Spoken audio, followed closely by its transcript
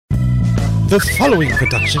The following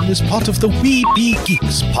production is part of the We Be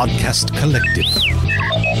Geeks podcast collective.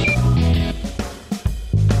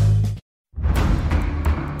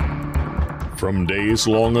 From days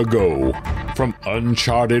long ago, from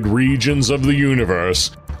uncharted regions of the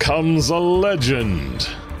universe, comes a legend.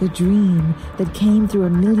 The dream that came through a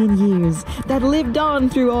million years, that lived on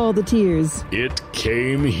through all the tears. It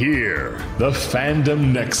came here, the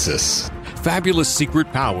Fandom Nexus. Fabulous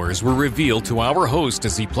secret powers were revealed to our host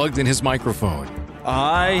as he plugged in his microphone.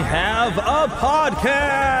 I have a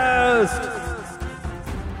podcast!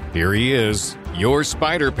 Here he is, your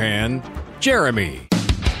Spider-Pan, Jeremy.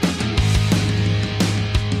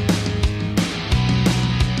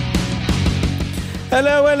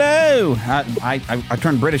 Hello, hello! I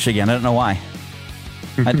turned British again. I don't know why.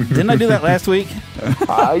 Didn't I do that last week?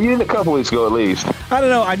 You did a couple weeks ago at least. I don't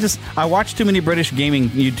know. I watch too many British gaming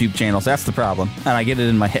YouTube channels. That's the problem. And I get it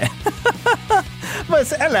in my head. But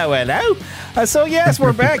hello. So yes,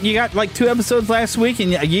 we're back. You got like 2 episodes last week,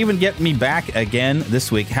 and you even get me back again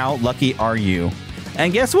this week. How lucky are you?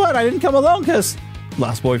 And guess what? I didn't come alone because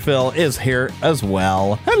Lost Boy Phil is here as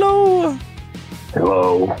well. Hello.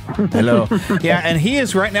 Yeah, and he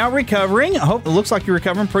is right now recovering. I hope it looks like you're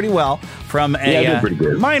recovering pretty well from a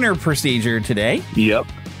minor procedure today. Yep.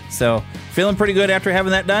 So feeling pretty good after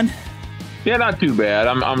having that done? Yeah, not too bad.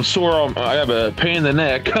 I'm sore. I have a pain in the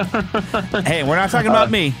neck. Hey, we're not talking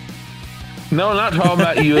about me. No, not talking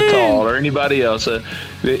about you at all or anybody else.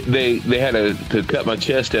 They had to cut my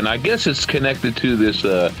chest in. I guess it's connected to this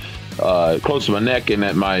close to my neck, and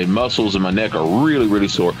that my muscles in my neck are really, really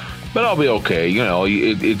sore. But I'll be okay. You know,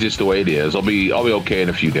 it's just the way it is. I'll be okay in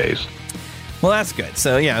a few days. Well, that's good.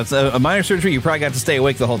 So yeah, it's a minor surgery. You probably got to stay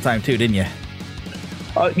awake the whole time too, didn't you?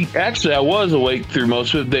 Actually, I was awake through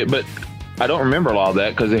most of it, but I don't remember a lot of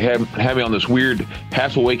that because they had me on this weird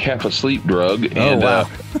half awake, half asleep drug. And, wow!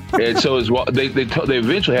 And so they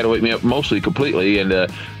eventually had to wake me up mostly completely, and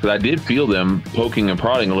because I did feel them poking and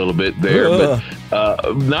prodding a little bit there,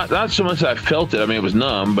 but not so much that I felt it. I mean, it was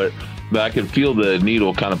numb, but I could feel the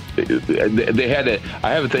needle kind of. I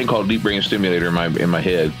have a thing called deep brain stimulator in my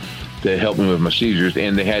head to help me with my seizures,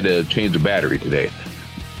 and they had to change the battery today.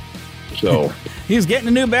 So he's getting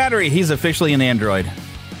a new battery. He's officially an Android.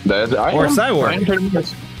 Or a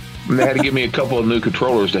cyborg. They had to give me a couple of new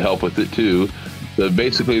controllers to help with it too. So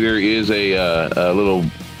basically, there is a little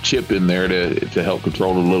chip in there to help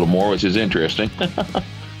control it a little more, which is interesting.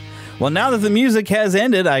 Well, now that the music has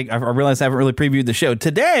ended, I realize I haven't really previewed the show.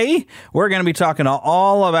 Today, we're going to be talking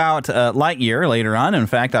all about Lightyear later on. In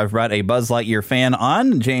fact, I've brought a Buzz Lightyear fan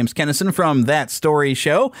on, James Kennison from That Story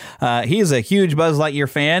Show. He's a huge Buzz Lightyear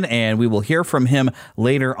fan, and we will hear from him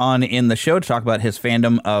later on in the show to talk about his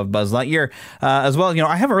fandom of Buzz Lightyear as well. You know,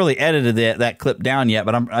 I haven't really edited that clip down yet,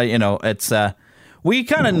 but it's. We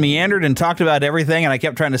kind of meandered and talked about everything, and I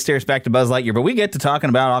kept trying to steer us back to Buzz Lightyear, but we get to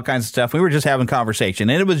talking about all kinds of stuff. We were just having conversation,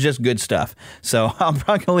 and it was just good stuff. So I'm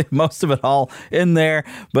probably going to leave most of it all in there.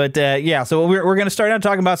 But yeah, so we're going to start out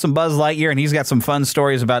talking about some Buzz Lightyear, and he's got some fun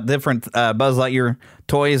stories about different Buzz Lightyear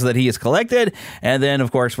toys that he has collected. And then,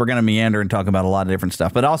 of course, we're going to meander and talk about a lot of different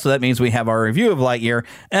stuff. But also that means we have our review of Lightyear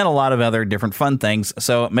and a lot of other different fun things.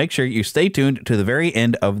 So make sure you stay tuned to the very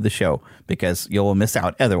end of the show because you'll miss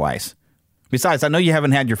out otherwise. Besides, I know you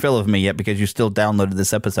haven't had your fill of me yet because you still downloaded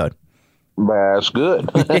this episode. That's good.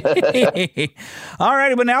 All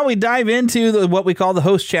righty, but now we dive into what we call the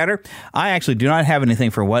host chatter. I actually do not have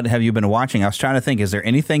anything for what have you been watching. I was trying to think, is there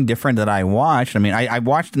anything different that I watched? I mean, I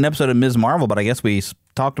watched an episode of Ms. Marvel, but I guess we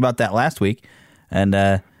talked about that last week. And,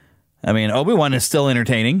 I mean, Obi-Wan is still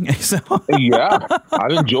entertaining. So. Yeah,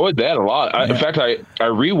 I've enjoyed that a lot. In fact, I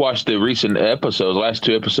rewatched the recent episodes, last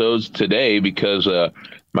 2 episodes today because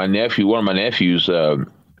one of my nephews, the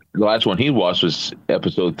last one he watched was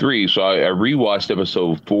episode 3. So I rewatched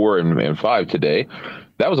episode 4 and 5 today.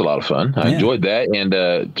 That was a lot of fun. I enjoyed that.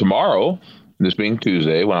 And tomorrow, this being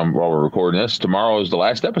Tuesday, while we're recording this, tomorrow is the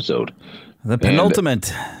last episode. The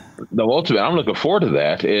penultimate. I'm looking forward to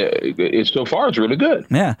that. So far, it's really good.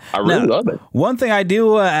 Yeah. I really love it. One thing I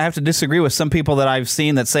do have to disagree with some people that I've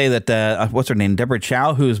seen that say that, what's her name, Deborah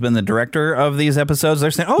Chow, who's been the director of these episodes,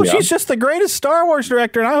 they're saying, she's just the greatest Star Wars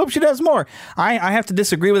director, and I hope she does more. I have to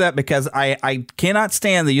disagree with that because I cannot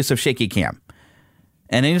stand the use of shaky cam.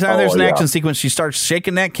 And anytime there's an action sequence, she starts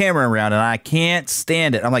shaking that camera around, and I can't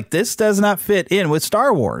stand it. I'm like, this does not fit in with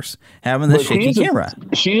Star Wars, having the shaky camera.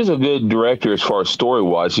 She is a good director as far as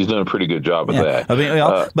story-wise. She's done a pretty good job with that. I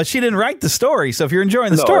mean, but she didn't write the story, so if you're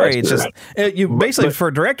enjoying the story, it's just basically for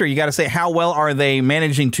a director, you got to say how well are they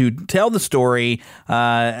managing to tell the story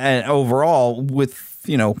overall with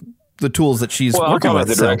the tools that she's well, working I'm talking with.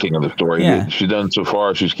 about the directing of the story. Yeah. She's done so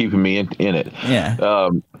far. She's keeping me in it. Yeah.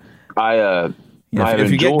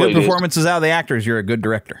 If you get good performances out of the actors, you're a good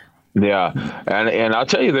director. Yeah, and I'll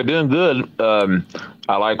tell you, they're doing good.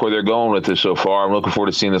 I like where they're going with this so far. I'm looking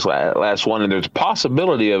forward to seeing this last one. And there's a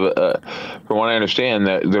possibility of, from what I understand,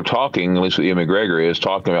 that they're talking, at least what Ian McGregor is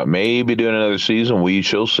talking about, maybe doing another season. We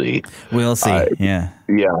shall see. We'll see. Yeah.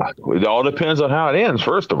 It all depends on how it ends,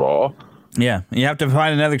 first of all. Yeah, you have to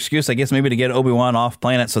find another excuse, I guess, maybe to get Obi-Wan off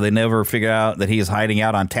planet so they never figure out that he's hiding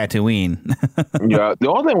out on Tatooine. Yeah, the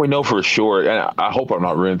only thing we know for sure, and I hope I'm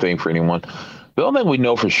not ruining anything for anyone, the only thing we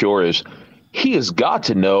know for sure is he has got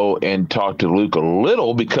to know and talk to Luke a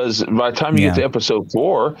little, because by the time you get to episode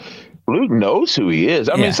 4, Luke knows who he is.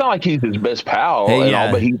 I mean, it's not like he's his best pal and all,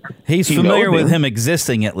 but he's familiar with him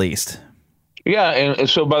existing at least. Yeah, and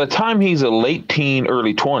so by the time he's a late teen,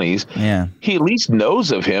 early 20s, he at least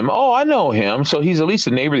knows of him. Oh, I know him. So he's at least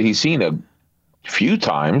a neighbor that he's seen a few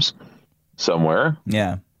times somewhere.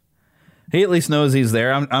 Yeah. He at least knows he's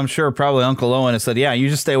there. I'm sure probably Uncle Owen has said, yeah, you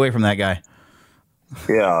just stay away from that guy.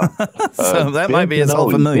 Yeah. So that might be his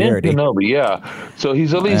whole familiarity. So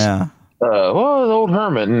he's at least, old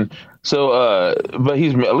hermit. And so, but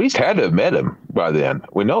he's at least had to have met him by then.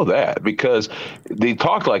 We know that because they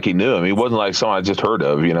talked like he knew him. He wasn't like someone I just heard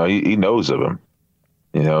of. You know, he knows of him.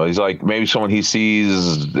 You know, he's like maybe someone he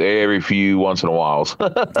sees every few once in a while.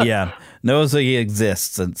 Yeah, knows that he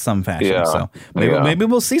exists in some fashion. Yeah. So maybe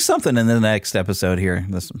we'll see something in the next episode here.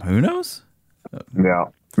 Who knows? Yeah,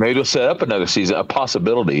 maybe we'll set up another season. A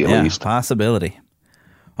possibility, at least. Possibility.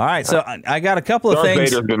 All right, so I got a couple of Darth things.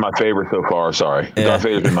 Vader's been my favorite so far. Sorry, Darth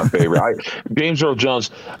Vader's been my favorite. James Earl Jones.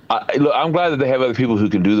 Look, I'm glad that they have other people who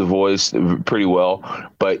can do the voice pretty well.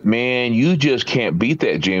 But man, you just can't beat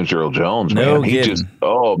that James Earl Jones. No man.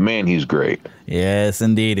 kidding. He's great. Yes,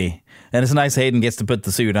 indeedy. And it's nice Hayden gets to put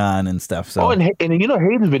the suit on and stuff. So. And you know,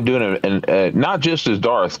 Hayden's been doing it, and not just as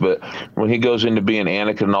Darth, but when he goes into being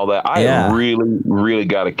Anakin and all that. I really, really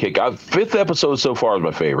got a kick. 5th episode so far is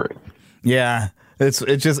my favorite. Yeah. It's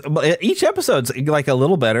just each episode's like a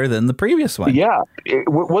little better than the previous one. Yeah.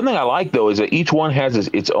 One thing I like, though, is that each one has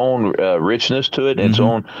its own richness to it, and its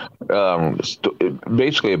own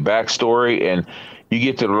basically a backstory, and you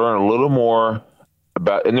get to learn a little more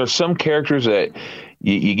about. And there's some characters that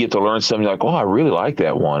you get to learn something like, oh, I really like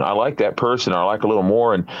that one. I like that person. I like a little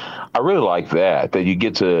more, and I really like that you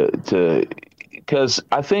get to. Because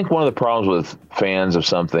I think one of the problems with fans of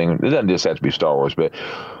something, it doesn't just have to be Star Wars, but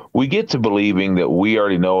we get to believing that we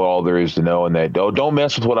already know all there is to know, and that, don't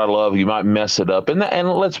mess with what I love. You might mess it up. And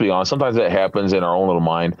let's be honest, sometimes that happens in our own little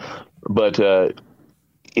mind. But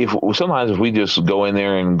if we just go in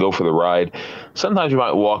there and go for the ride, sometimes you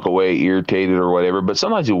might walk away irritated or whatever. But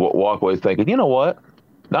sometimes you walk away thinking, you know what?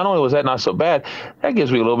 Not only was that not so bad, that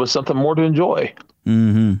gives me a little bit something more to enjoy.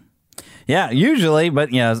 Mm-hmm. Yeah, usually,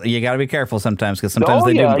 but you got to be careful sometimes because sometimes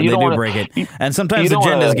they do break it, and sometimes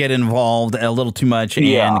agendas get involved a little too much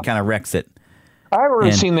and kind of wrecks it. I've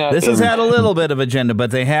already seen that. This has had a little bit of agenda,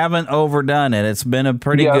 but they haven't overdone it. It's been a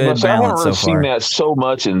pretty good balance so far. I haven't really seen that so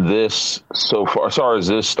much in this so far, as far as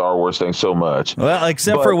this Star Wars thing so much. Well,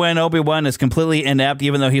 except for when Obi-Wan is completely inept,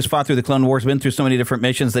 even though he's fought through the Clone Wars, been through so many different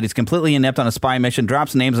missions, that he's completely inept on a spy mission,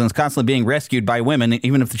 drops names, and is constantly being rescued by women,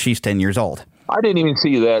 even if she's 10 years old. I didn't even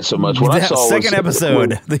see that so much. What I saw second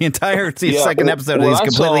episode, the entire second episode, he's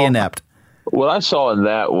completely inept. What I saw in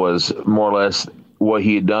that was more or less what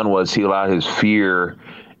he had done was he allowed his fear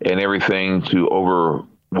and everything to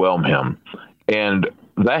overwhelm him. And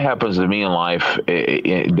that happens to me in life.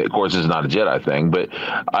 Of course, it's not a Jedi thing, but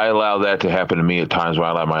I allow that to happen to me at times when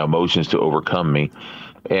I allow my emotions to overcome me.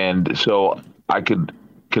 And so I could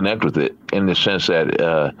connect with it in the sense that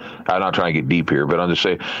I'm not trying to get deep here, but I'm just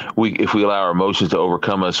saying if we allow our emotions to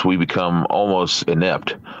overcome us, we become almost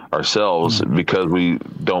inept ourselves because we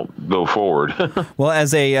don't go forward. Well,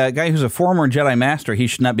 as a guy who's a former Jedi Master, he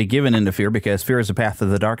should not be given into fear because fear is a path to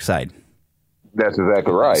the dark side. That's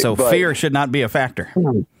exactly right. So fear should not be a factor.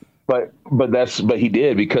 But he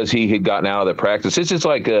did because he had gotten out of the practice. It's just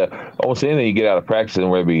like almost anything you get out of practice, and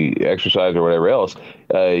whether it be exercise or whatever else,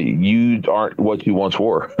 you aren't what you once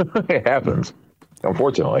were. It happens,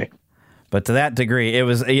 unfortunately. But to that degree, it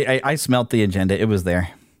was. I smelt the agenda. It was there,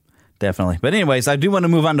 definitely. But anyways, I do want to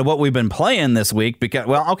move on to what we've been playing this week because,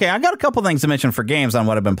 I got a couple things to mention for games on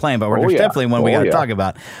what I've been playing, but there's definitely one we got to talk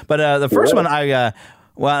about. But the first one,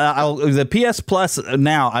 the PS Plus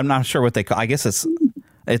now. I'm not sure what they call. I guess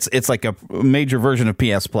it's like a major version of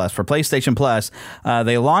PS Plus for PlayStation Plus.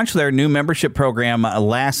 They launched their new membership program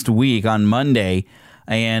last week on Monday,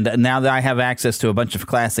 And now that I have access to a bunch of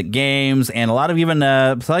classic games and a lot of even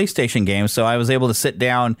PlayStation games, so I was able to sit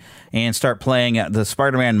down and start playing the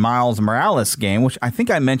Spider-Man Miles Morales game, which I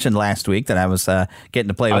think I mentioned last week that I was getting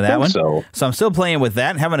to play with that one. So I'm still playing with that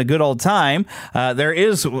and having a good old time. There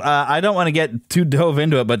is, I don't want to get too dove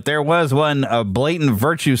into it, but there was one blatant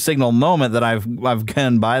virtue signal moment that I've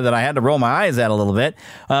gone by that I had to roll my eyes at a little bit.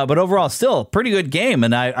 But overall, still a pretty good game,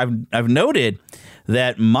 and I've noted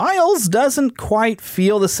that Miles doesn't quite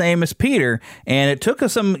feel the same as Peter, and it took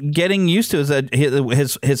us some getting used to.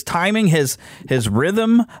 His timing, his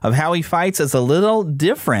rhythm of how he fights is a little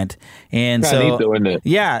different, and so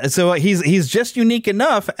yeah, so he's just unique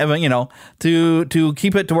enough, to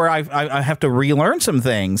keep it to where I have to relearn some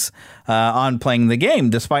things on playing the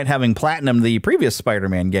game, despite having platinumed the previous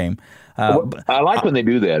Spider-Man game. I like when they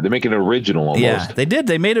do that. They make it original almost. Yeah, they did.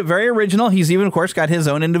 They made it very original. He's even, of course, got his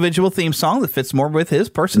own individual theme song that fits more with his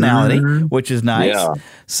personality, which is nice. Yeah.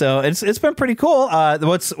 So it's been pretty cool.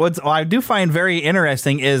 What I do find very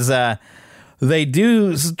interesting is they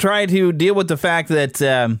do try to deal with the fact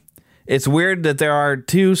that it's weird that there are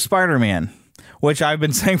two Spider-Man, which I've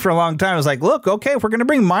been saying for a long time. I was like, look, okay, if we're going to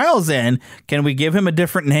bring Miles in, can we give him a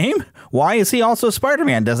different name? Why is he also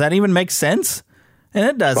Spider-Man? Does that even make sense? And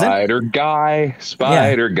it doesn't. Spider guy.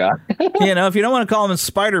 If you don't want to call him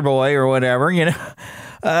Spider Boy or whatever,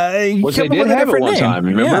 they did have it one time,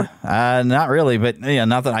 remember? Yeah. Not really, but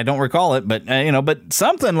not that I don't recall it, but but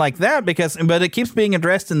something like that, but it keeps being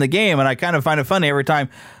addressed in the game, and I kind of find it funny every time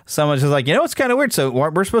someone's just like, it's kind of weird. So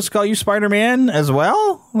we're supposed to call you Spider-Man as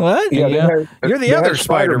well? What? Yeah, you're the other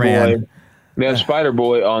Spider-Man. They have Spider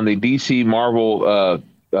Boy on the DC Marvel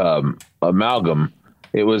amalgam.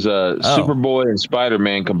 It was Superboy and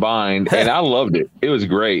Spider-Man combined, and I loved it. It was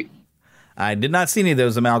great. I did not see any of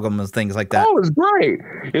those amalgams, things like that. Oh, it was great.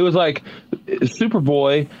 It was like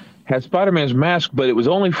Superboy had Spider-Man's mask, but it was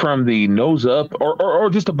only from the nose up or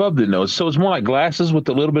just above the nose. So it's more like glasses with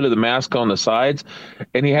a little bit of the mask on the sides,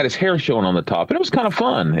 and he had his hair showing on the top. And it was kind of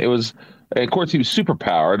fun. It was, and of course, he was super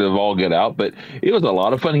powered of all get out, but it was a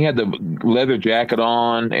lot of fun. He had the leather jacket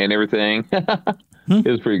on and everything. It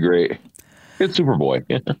was pretty great. It's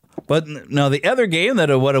Superboy. But no, the other game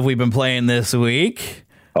what have we been playing this week?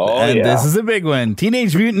 This is a big one.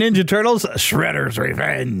 Teenage Mutant Ninja Turtles Shredder's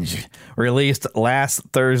Revenge. Released last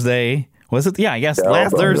Thursday. Was it? Yeah, yes,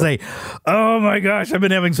 last Thursday. Oh my gosh, I've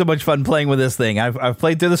been having so much fun playing with this thing. I've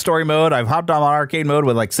played through the story mode. I've hopped on arcade mode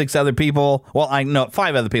with like 6 other people. Well,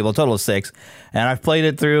 5 other people, a total of 6. And I've played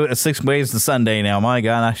it through 6 ways to Sunday now. My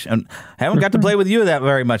gosh, I haven't got to play with you that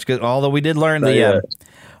very much, although we did learn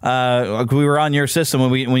we were on your system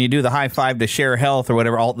when you do the high five to share health or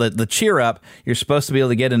whatever, the cheer up, you're supposed to be able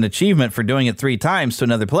to get an achievement for doing it 3 times to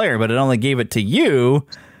another player, but it only gave it to you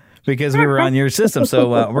because we were on your system.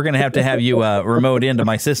 So we're going to have you remote into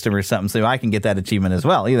my system or something so I can get that achievement as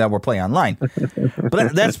well. Either we're playing online.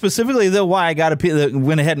 But that's specifically why I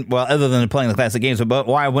went ahead other than playing the classic games, but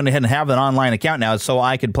why I went ahead and have an online account now is so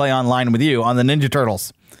I could play online with you on the Ninja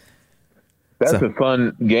Turtles. That's a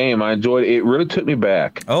fun game. I enjoyed it. It really took me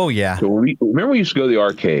back. Oh, yeah. So remember we used to go to the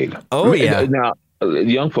arcade. Oh, yeah. Now,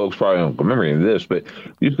 young folks probably don't remember any of this, but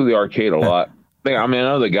we used to go to the arcade a lot. I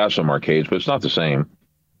know they got some arcades, but it's not the same.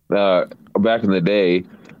 Back in the day,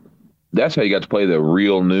 that's how you got to play the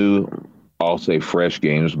real new, I'll say fresh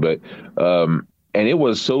games. But and it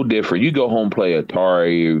was so different. You go home, play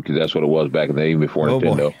Atari, because that's what it was back in the day, even before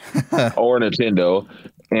Nintendo. Or Nintendo.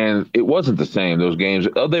 And it wasn't the same. Those games,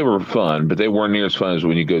 they were fun, but they weren't near as fun as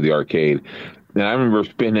when you go to the arcade. And I remember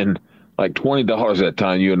spending like $20 that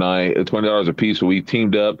time, you and I, $20 a piece. So we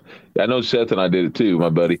teamed up. I know Seth and I did it too, my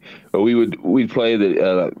buddy. But we'd play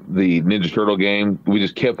the Ninja Turtle game. We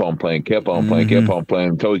just kept on playing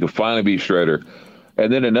until we could finally beat Shredder.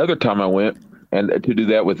 And then another time I went and to do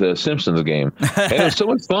that with the Simpsons game. And it was so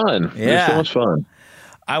much fun. Yeah. It was so much fun.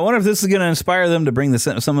 I wonder if this is going to inspire them to bring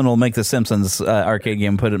someone will make the Simpsons arcade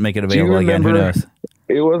game, make it available again. Who knows?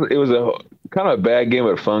 It was a kind of a bad game,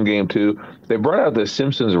 but a fun game too. They brought out the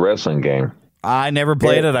Simpsons wrestling game. I never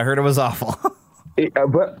played it. I heard it was awful.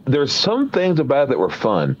 But there's some things about it that were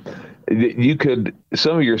fun.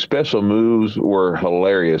 Some of your special moves were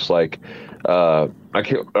hilarious. Like I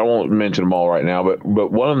won't mention them all right now, but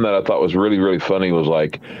one of them that I thought was really, really funny was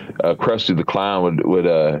like Krusty the Clown would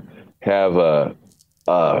have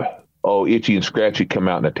Itchy and Scratchy come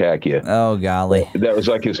out and attack you. Oh, golly. That was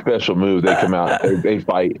like his special move. They come out, they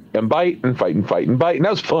fight and bite and fight and fight and bite. And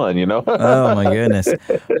that was fun, Oh, my goodness.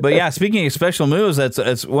 But yeah, speaking of special moves,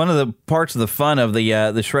 that's one of the parts of the fun of the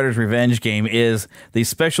Shredder's Revenge game is these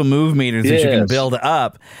special move meters that you can build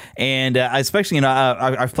up. And especially,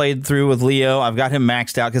 I've played through with Leo. I've got him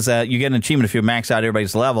maxed out because you get an achievement if you max out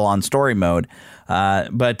everybody's level on story mode.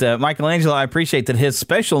 But Michelangelo, I appreciate that his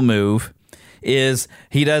special move is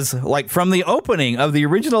he does, like, from the opening of the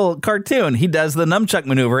original cartoon, he does the nunchuck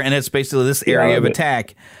maneuver, and it's basically this area of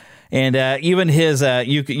attack. And even his,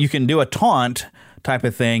 you can do a taunt type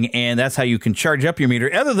of thing, and that's how you can charge up your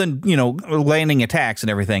meter, other than, landing attacks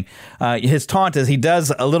and everything. His taunt is he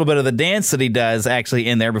does a little bit of the dance that he does actually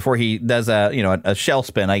in there before he does a shell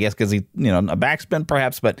spin, I guess, because he, a backspin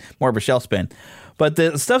perhaps, but more of a shell spin. But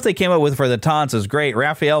the stuff they came up with for the taunts is great.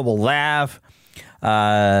 Raphael will laugh.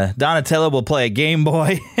 Donatello will play a Game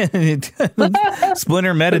Boy.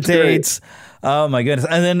 Splinter meditates. Oh my goodness!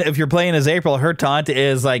 And then if you're playing as April, her taunt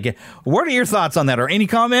is like, "What are your thoughts on that?" Or any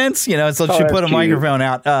comments? So she put a microphone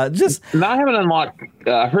out. I haven't unlocked.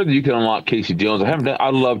 I heard that you can unlock Casey Jones. I haven't done.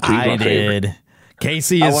 I love. I did. Favorite.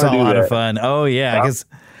 Casey is a lot of fun. Oh yeah, because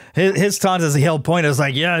his taunt is he'll point us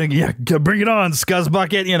like, yeah, bring it on, Scuzz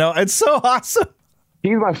Bucket. It's so awesome.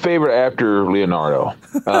 He's my favorite after Leonardo.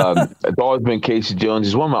 It's always been Casey Jones.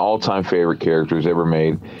 He's one of my all-time favorite characters ever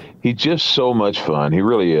made. He's just so much fun. He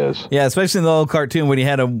really is. Yeah, especially in the old cartoon when he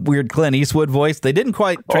had a weird Clint Eastwood voice. They didn't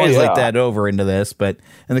quite translate that over into this, but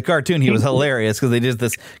in the cartoon he was hilarious because they did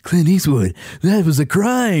this, Clint Eastwood, that was a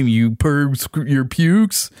crime, you your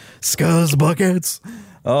pukes, Scuzz Buckets.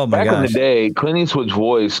 Oh my gosh. Back in the day, Clint Eastwood's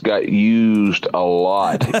voice got used a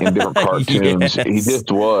lot in different cartoons. Yes. He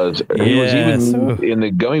just was. He was even in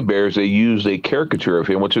the Gummy Bears, they used a caricature of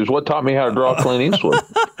him, which is what taught me how to draw Clint Eastwood.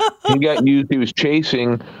 He got used, he was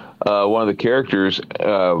chasing one of the characters,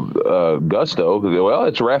 Gusto. Well,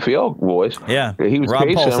 it's Raphael voice. Yeah. He was Rob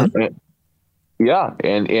chasing Paulson. him. He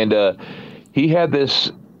had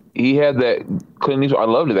that Clint Eastwood. I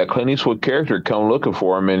loved it. That Clint Eastwood character come looking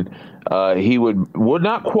for him, and he would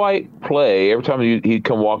not quite play. Every time he'd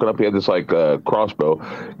come walking up, he had this like crossbow,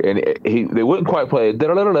 and they wouldn't quite play,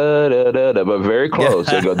 but very close.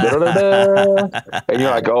 They go, and you're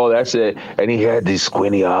like, oh, that's it. And he had these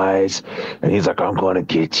squinty eyes, and he's like, I'm going to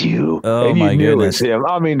get you. Oh and my goodness! Him.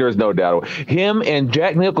 I mean, there's no doubt. Him and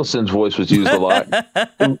Jack Nicholson's voice was used a lot.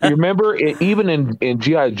 You remember, even in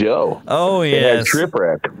G.I. Joe. Oh yes, it had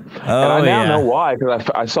Shipwreck. And I now know why, because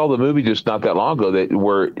I saw the movie just not that long ago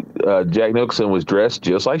where Jack Nicholson was dressed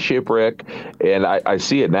just like Shipwreck, and I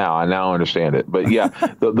see it now. I now understand it. But yeah,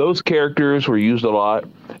 those characters were used a lot,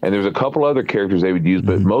 and there's a couple other characters they would use,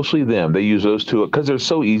 but mostly them. They use those two because they're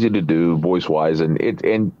so easy to do voice-wise, and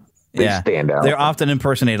they stand out. They're often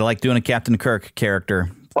impersonated, like doing a Captain Kirk character.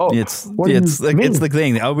 Oh, it's the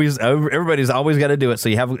thing. Everybody's always got to do it. So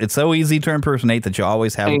it's so easy to impersonate that you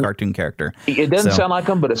always have a cartoon character. It doesn't sound like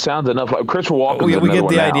them, but it sounds enough like Christopher Walken. We get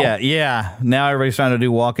the idea. Yeah. Now everybody's trying to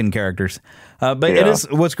do walk-in characters. But it is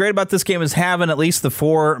what's great about this game is having at least the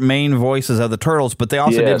four main voices of the Turtles, but they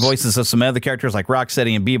also did voices of some other characters like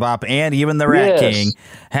Rocksteady and Bebop, and even the Rat King.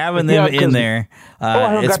 Having them in there,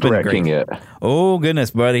 it's been great. Yet. Oh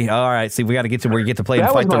goodness, buddy! All right, see, we got to get to where you get to play and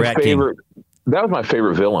fight the Rat King. That was my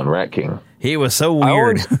favorite villain, Rat King. He was so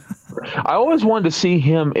weird. I always wanted to see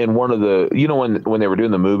him in one of the, when they were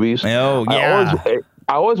doing the movies. Oh, yeah.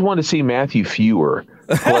 I always wanted to see Matthew Fewer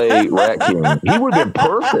play Rat King. He would have been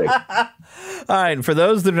perfect. All right, for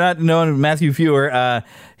those that are not knowing Matthew Fewer,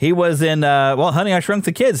 he was in, Honey, I Shrunk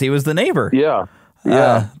the Kids. He was the neighbor. Yeah.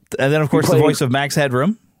 And then, of course, the voice of Max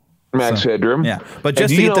Headroom. Headroom. Yeah. But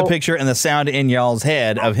just to get the picture and the sound in y'all's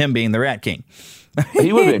head of him being the Rat King.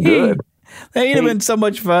 He would have been good. He'd have been so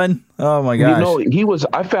much fun. Oh, my gosh. He was,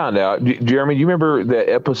 I found out, Jeremy, you remember that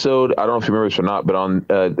episode, I don't know if you remember this or not, but on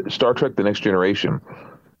Star Trek The Next Generation,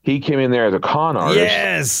 he came in there as a con artist.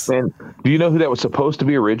 Yes. And do you know who that was supposed to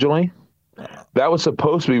be originally? That was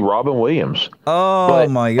supposed to be Robin Williams. Oh,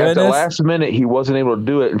 my goodness. At the last minute, he wasn't able to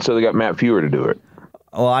do it, and so they got Matt Fewer to do it.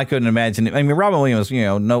 Well, I couldn't imagine it. I mean, Robin Williams,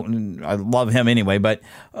 I love him anyway, but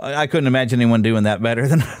I couldn't imagine anyone doing that better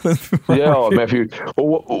than Matthew.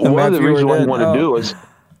 Well, one of the reasons why he wanted to do is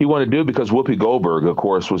he wanted to do it because Whoopi Goldberg, of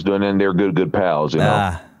course, was doing it, and they're good pals,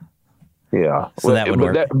 Yeah. So that would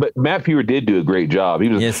work. But Matt Fewer did do a great job.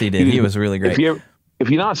 Yes, he did. He was really great. If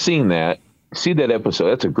you're not seeing that, see that episode.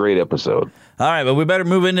 That's a great episode. All right, but we better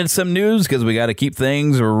move into some news because we got to keep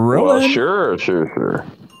things rolling. Well, sure.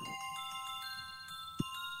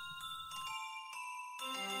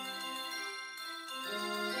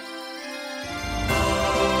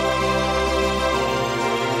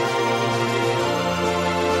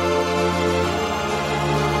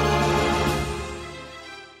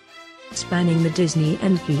 spanning the Disney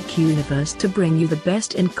and geek universe to bring you the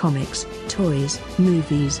best in comics, toys,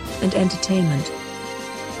 movies, and entertainment.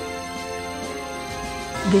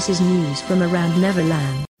 This is news from around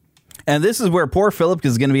Neverland. And this is where poor Philip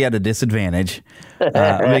is going to be at a disadvantage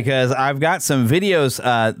because I've got some videos.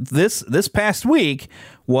 This past week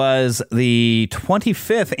was the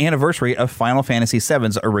 25th anniversary of Final Fantasy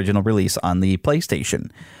VII's original release on the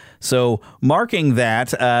PlayStation. So marking that,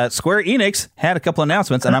 Square Enix had a couple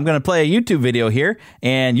announcements, and I'm going to play a YouTube video here,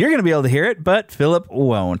 and you're going to be able to hear it, but Philip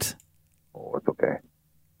won't. Oh, it's okay.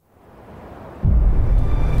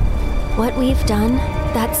 What we've done,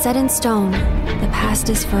 that's set in stone. The past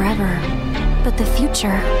is forever. But the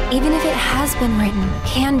future, even if it has been written,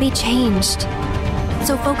 can be changed.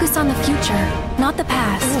 So focus on the future, not the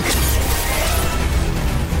past.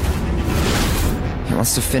 He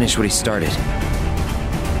wants to finish what he started.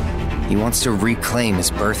 He wants to reclaim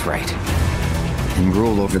his birthright and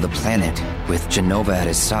rule over the planet with Genova at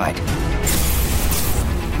his side.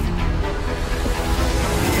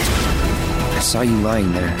 I saw you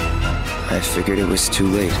lying there. I figured it was too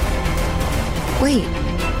late. Wait,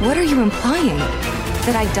 what are you implying?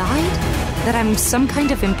 That I died? That I'm some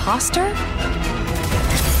kind of imposter?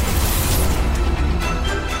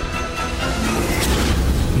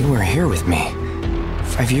 You were here with me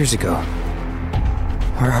 5 years ago.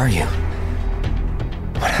 Where are you?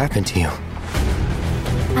 What happened to you?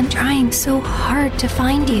 I'm trying so hard to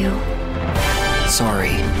find you.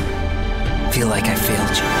 Sorry. Feel like I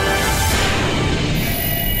failed you.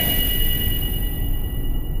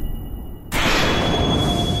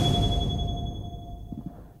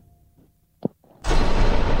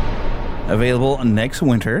 Available next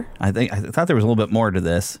winter. I thought there was a little bit more to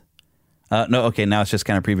this. No, okay, now it's just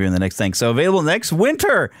kind of previewing the next thing. So available next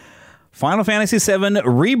winter. Final Fantasy VII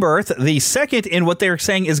Rebirth, the second in what they're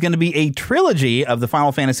saying is going to be a trilogy of the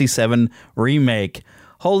Final Fantasy VII remake.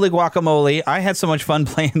 Holy guacamole. I had so much fun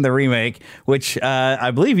playing the remake, which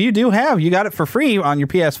I believe you do have. You got it for free on your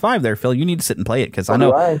PS5 there, Phil. You need to sit and play it because I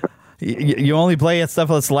know you only play stuff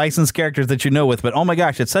that's licensed characters that you know with, but oh my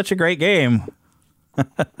gosh, it's such a great game.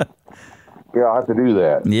 Yeah, I'll have to do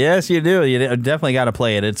that. Yes, you do. You definitely got to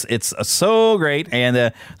play it. It's so great,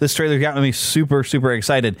 and this trailer got me super, super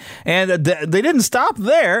excited. And they didn't stop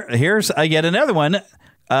there. Here's yet another one,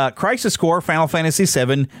 Crisis Core Final Fantasy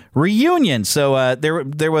VII Reunion. So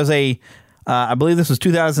there was a, I believe this was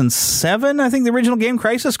 2007, I think the original game,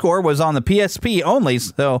 Crisis Core, was on the PSP only.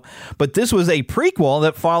 So, but this was a prequel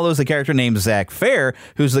that follows a character named Zack Fair,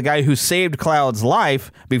 who's the guy who saved Cloud's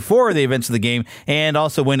life before the events of the game. And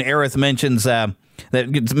also when Aerith mentions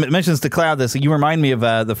to Cloud this, you remind me of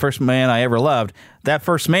the first man I ever loved. That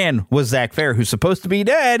first man was Zack Fair, who's supposed to be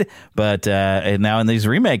dead, but and now in these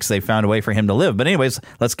remakes, they found a way for him to live. But anyways,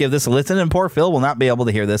 let's give this a listen, and poor Phil will not be able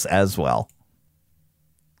to hear this as well.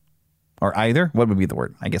 Or either? What would be the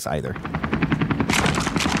word? I guess either.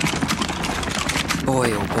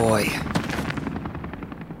 Boy, oh boy.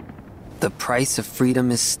 The price of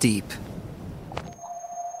freedom is steep.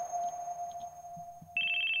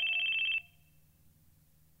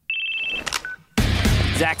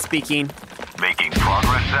 Zach speaking. Making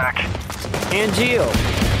progress, Zach? And Gio.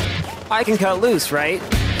 I can cut loose, right?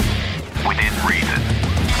 Within reason.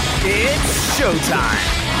 It's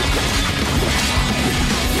showtime!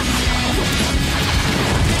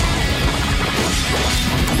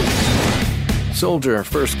 Soldier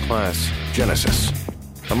First Class Genesis.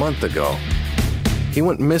 A month ago, he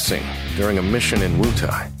went missing during a mission in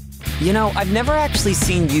Wutai. You know, I've never actually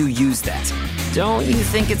seen you use that. Don't you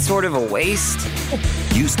think it's sort of a waste?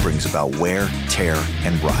 Use brings about wear, tear,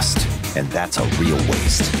 and rust, and that's a real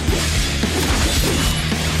waste.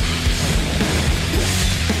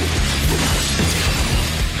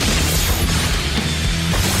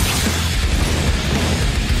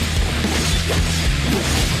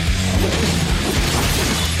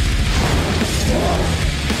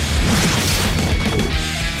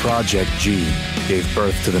 Project G gave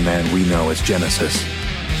birth to the man we know as Genesis.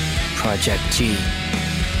 Project G.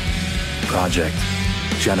 Project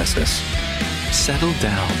Genesis. Settle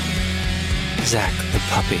down, Zack the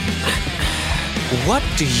puppy. What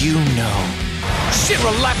do you know? Shit,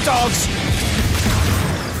 lapdogs!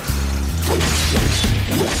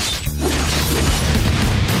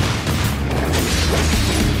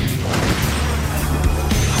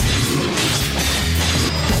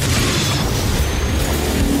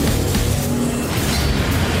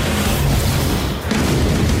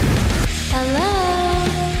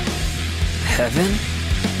 Heaven?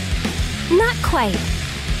 Not quite.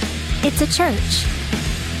 It's a church.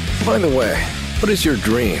 By the way, what is your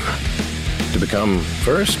dream? To become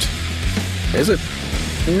first? Is it?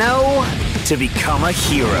 No, to become a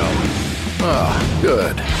hero. Ah,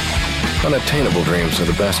 good. Unattainable dreams are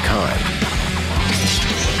the best kind.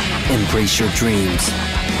 Embrace your dreams.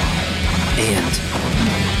 And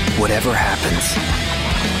whatever happens,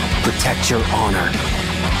 protect your honor.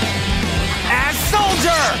 As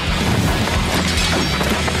soldier!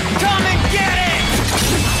 Come and get it!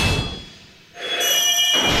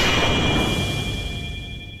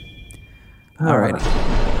 Alrighty.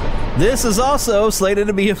 This is also slated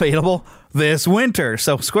to be available this winter.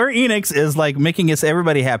 So Square Enix is like making us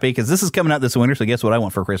everybody happy because this is coming out this winter. So guess what I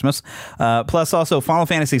want for Christmas? Plus also Final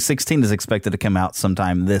Fantasy 16 is expected to come out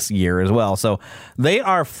sometime this year as well. So they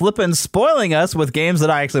are flipping spoiling us with games that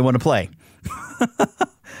I actually want to play.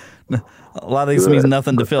 A lot of these means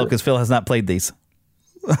nothing to Phil because Phil has not played these.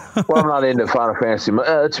 Well, I'm not into Final Fantasy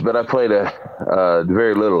much, but I played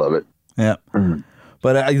very little of it. Yeah.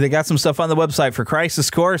 But they got some stuff on the website for Crisis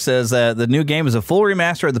Core. It says the new game is a full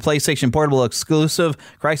remaster of the PlayStation Portable exclusive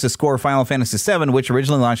Crisis Core Final Fantasy VII, which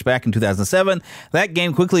originally launched back in 2007. That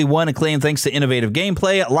game quickly won acclaim thanks to innovative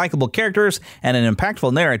gameplay, likable characters, and an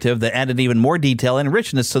impactful narrative that added even more detail and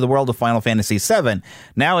richness to the world of Final Fantasy VII.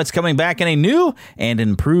 Now it's coming back in a new and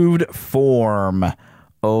improved form.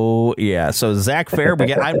 Oh, yeah. So Zach Fair,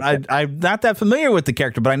 I'm not that familiar with the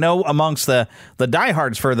character, but I know amongst the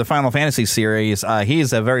diehards for the Final Fantasy series,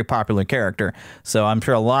 he's a very popular character. So I'm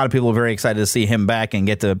sure a lot of people are very excited to see him back and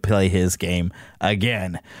get to play his game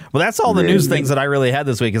again. Well, that's all the news things that I really had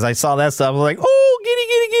this week, because I saw that stuff. I was like, oh,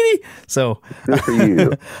 giddy. So good for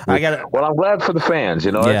you. Well, I'm glad for the fans.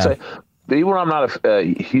 You know, Yeah. Even when I'm not a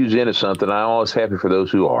huge into something, I'm always happy for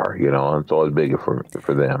those who are. You know, it's always big for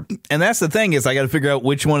them. And that's the thing is I got to figure out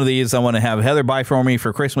which one of these I want to have Heather buy for me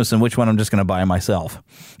for Christmas and which one I'm just going to buy myself.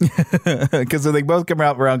 Because if they both come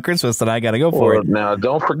out around Christmas, then I got to go for it. Now,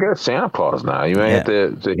 don't forget Santa Claus now. You may have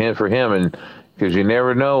to hint for him, and because you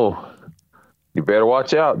never know. You better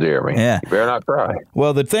watch out, Jeremy. Yeah. You better not cry.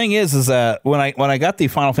 Well, the thing is when I got the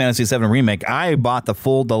Final Fantasy VII Remake, I bought the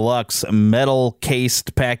full deluxe metal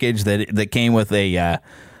cased package that came with an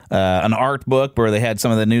art book where they had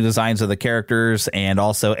some of the new designs of the characters and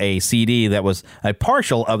also a CD that was a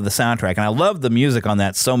partial of the soundtrack. And I loved the music on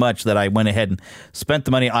that so much that I went ahead and spent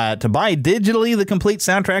the money to buy digitally the complete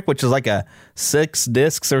soundtrack, which is like 6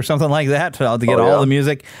 discs or something like that to get all the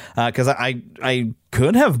music. Because I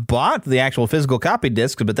could have bought the actual physical copy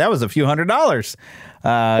discs, but that was a few $100s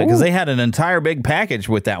because they had an entire big package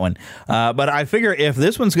with that one. But I figure if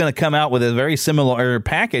this one's going to come out with a very similar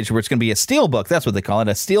package where it's going to be a steelbook, that's what they call it,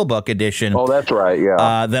 a steelbook edition. Oh, that's right,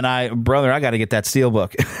 yeah. Then I got to get that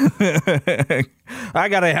steelbook. I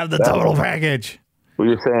got to have the total package. Well,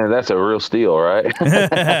 you're saying that's a real steal, right?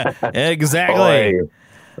 Exactly.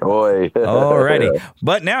 Boy. Alrighty.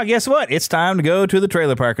 But now, guess what? It's time to go to the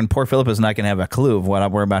trailer park, and poor Philip is not going to have a clue of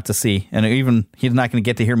what we're about to see. And even he's not going to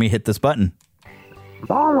get to hear me hit this button.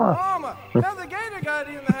 Mama, another gator got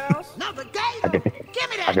in the house. Another gator? Give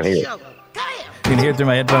me that I can hear it. sugar. Come here. You can hear it through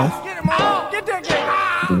my headphones. Get him on. Get that gator.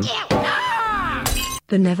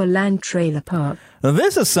 The Neverland Trailer Park. Now,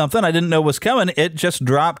 this is something I didn't know was coming. It just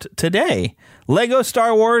dropped today. Lego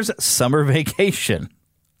Star Wars Summer Vacation.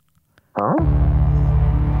 Huh?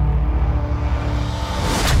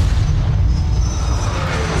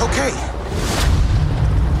 Okay.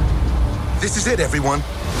 This is it, everyone.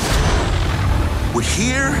 We're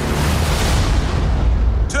here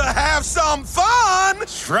to have some fun!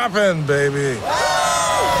 Strap in, baby.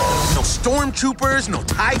 No stormtroopers, no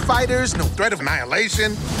TIE fighters, no threat of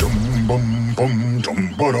annihilation. Dum bum bum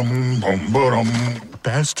dum ba-dum bum ba-dum.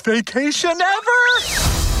 Best vacation ever!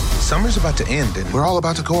 Summer's about to end, and we're all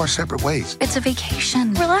about to go our separate ways. It's a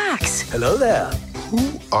vacation. Relax. Hello there.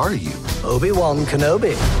 Who are you? Obi-Wan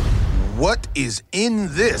Kenobi. What is in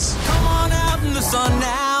this? Come on out in the sun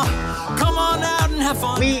now. Come on out and have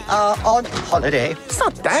fun. We are on holiday. It's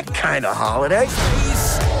not that kind of holiday.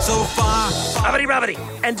 So far. Rubbity.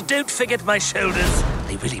 And don't forget my shoulders.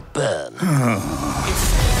 They really burn.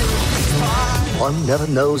 One never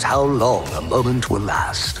knows how long a moment will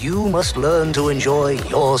last. You must learn to enjoy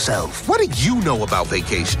yourself. What do you know about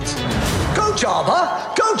vacations? Go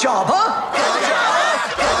Jabba! Go Jabba! Go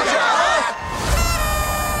Jabba! Go Jabba!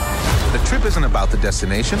 The trip isn't about the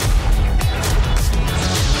destination.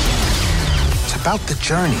 It's about the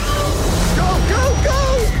journey. Go!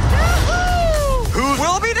 Who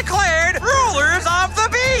will be declared rulers of the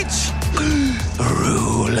beach?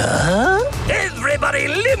 Ruler? Everybody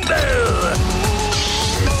limbo!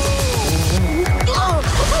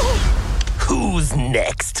 Who's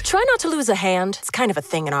next? Try not to lose a hand. It's kind of a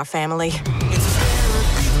thing in our family.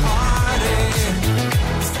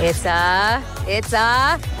 It's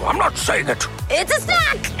a... I'm not saying it. It's a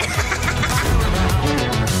snack!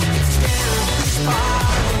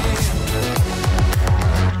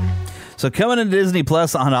 So coming to Disney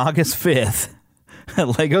Plus on August 5th,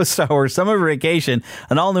 Lego Star Wars Summer Vacation,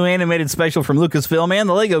 an all-new animated special from Lucasfilm and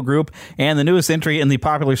the Lego Group, and the newest entry in the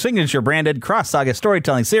popular signature-branded cross-saga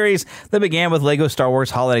storytelling series that began with Lego Star Wars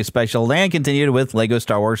Holiday Special and continued with Lego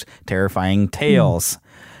Star Wars Terrifying Tales.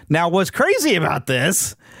 Now, what's crazy about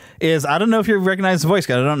this is, I don't know if you recognize the voice,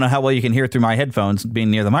 because I don't know how well you can hear it through my headphones,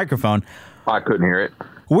 being near the microphone. I couldn't hear it.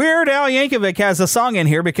 Weird Al Yankovic has a song in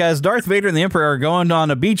here because Darth Vader and the Emperor are going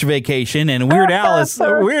on a beach vacation, and Weird Al is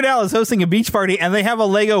hosting a beach party, and they have a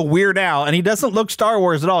Lego Weird Al, and he doesn't look Star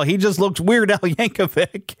Wars at all. He just looks Weird Al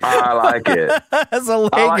Yankovic. I like it. As a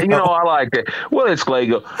Lego. I like it. Well, it's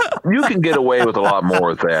Lego. You can get away with a lot more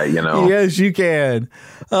with that, Yes, you can.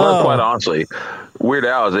 Well, quite honestly, Weird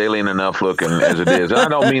Al is alien enough looking as it is. And I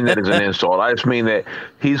don't mean that as an insult. I just mean that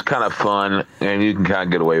he's kind of fun, and you can kind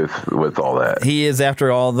of get away with all that. He is, after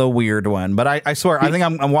all, the weird one. But I swear, I think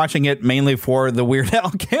I'm watching it mainly for the Weird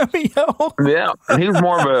Al cameo. Yeah, and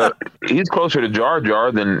he's closer to Jar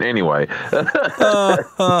Jar than anyway. But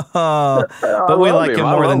we like him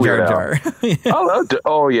more than Jar Jar.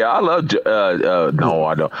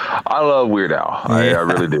 I love Weird Al. I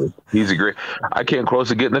really do. He's a great. I came close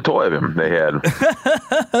to getting a toy of him. They had.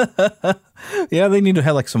 Yeah, they need to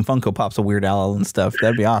have like some Funko Pops of Weird Al and stuff.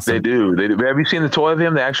 That'd be awesome. They do. Have you seen the toy of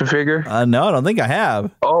him, the action figure? No, I don't think I have.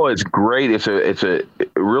 Oh, it's great. It's a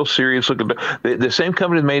real serious looking. The same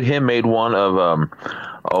company that made one of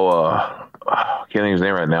I can't think of his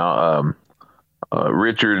name right now.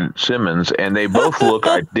 Richard Simmons, and they both look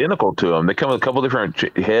identical to him. They come with a couple different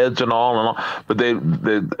heads and all, but they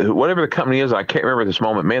whatever the company is, I can't remember at this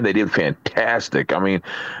moment. Man, they did fantastic. I mean,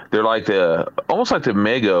 they're like almost like the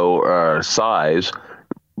Mego size,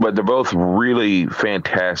 but they're both really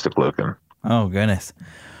fantastic looking. Oh goodness!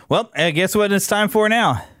 Well, guess what it's time for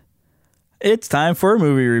now? It's time for a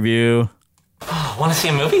movie review. Want to see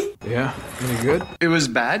a movie? Yeah, any good? It was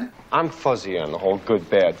bad? I'm fuzzy on the whole good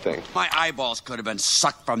bad thing. My eyeballs could have been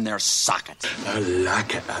sucked from their sockets. I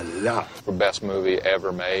like it a lot. The best movie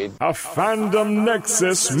ever made. A Fandom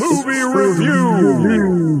Nexus movie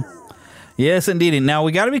review. Yes, indeed. Now,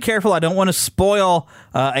 we got to be careful. I don't want to spoil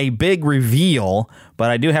a big reveal, but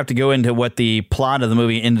I do have to go into what the plot of the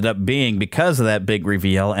movie ended up being because of that big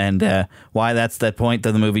reveal and why that's that point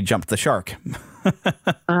that the movie jumped the shark.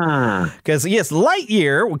 Because, yes,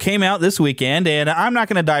 Lightyear came out this weekend, and I'm not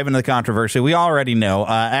going to dive into the controversy. We already know.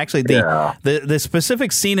 Actually, the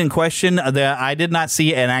specific scene in question, I did not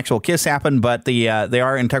see an actual kiss happen, but they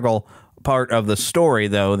are integral part of the story,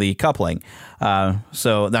 though, the coupling.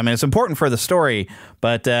 So, I mean, it's important for the story,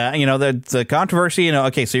 but, the controversy,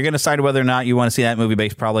 okay, so you're going to decide whether or not you want to see that movie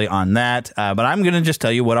based probably on that, but I'm going to just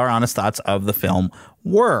tell you what our honest thoughts of the film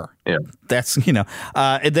were. Yeah. That's, it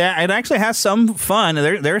actually has some fun.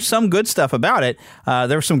 There's some good stuff about it.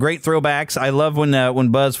 There's some great throwbacks. I love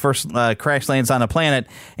when Buzz first crash lands on a planet,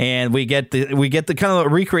 and we get the kind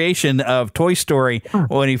of recreation of Toy Story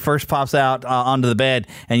when he first pops out onto the bed,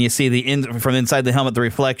 and you see from inside the helmet the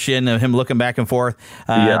reflection of him looking back and forth.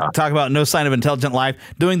 Talk about no sign of intelligent life,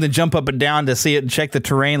 doing the jump up and down to see it and check the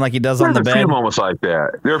terrain like he does on the bed. There are a few moments like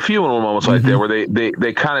that. There are a few moments like that where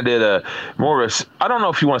they kind of did a more of a. I don't know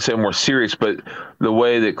if you want to say more serious, but the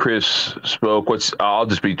way that Chris spoke, I'll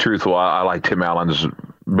just be truthful. I like Tim Allen's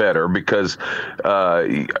better because,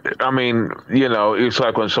 it's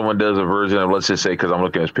like when someone does a version of, let's just say, because I'm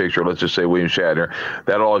looking at his picture, let's just say William Shatner,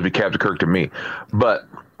 that'll always be Captain Kirk to me. But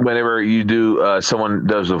whenever you do, someone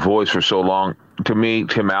does the voice for so long, to me,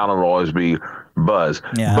 Tim Allen will always be Buzz.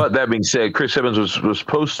 Yeah. But that being said, Chris Evans was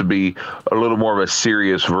supposed to be a little more of a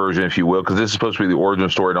serious version, if you will, because this is supposed to be the origin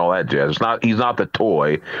story and all that jazz. He's not the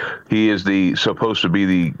toy. He is supposed to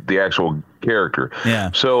be the actual character.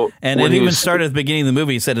 Yeah. So and it even started at the beginning of the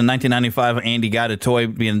movie. He said in 1995, Andy got a toy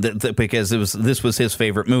because this was his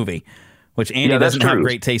favorite movie. Which Andy doesn't have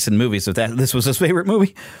great taste in movies. If this was his favorite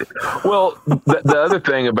movie. Well, the other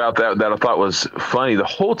thing about that I thought was funny, the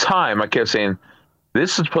whole time I kept saying,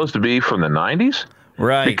 this is supposed to be from the 90s?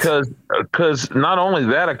 Right. Because not only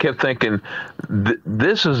that, I kept thinking,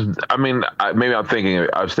 this is, maybe I was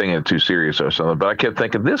thinking it too serious or something, but I kept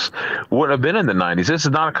thinking this wouldn't have been in the 90s. This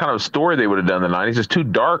is not a kind of story they would have done in the 90s. It's too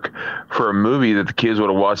dark for a movie that the kids would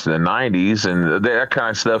have watched in the 90s and that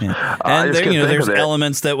kind of stuff. Yeah. And there's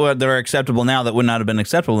elements that are acceptable now that would not have been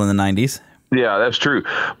acceptable in the 90s. Yeah, that's true.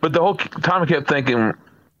 But the whole time I kept thinking,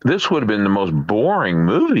 this would have been the most boring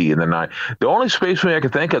movie in the night. The only space movie I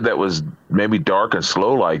could think of that was maybe dark and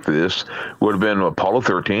slow like this would have been Apollo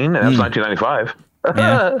 13, and that's 1995.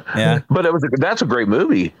 Yeah. But that's a great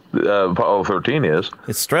movie. Apollo 13 is.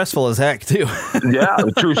 It's stressful as heck too. Yeah,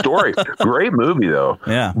 true story. Great movie though.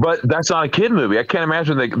 Yeah. But that's not a kid movie. I can't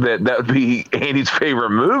imagine that would be Andy's favorite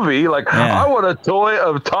movie. Like, I want a toy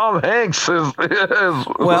of Tom Hanks.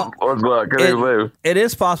 It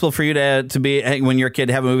is possible for you to be, when you're a kid,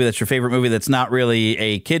 to have a movie that's your favorite movie that's not really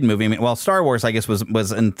a kid movie. I mean, well, Star Wars, I guess,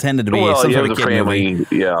 was intended to be some sort of kid movie.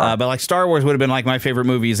 Yeah. But like Star Wars would have been like my favorite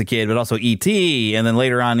movie as a kid, but also E.T. and then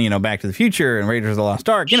later on, Back to the Future and Raiders of the Lost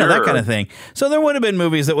Ark, that kind of thing. So there would have been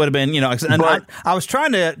movies that would have been, and I was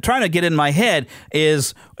trying to get in my head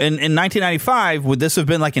is in 1995, would this have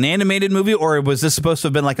been like an animated movie, or was this supposed to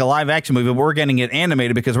have been like a live action movie? But we're getting it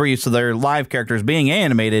animated because we're used to their live characters being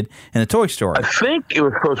animated in the Toy Story. I think it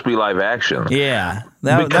was supposed to be live action. Yeah.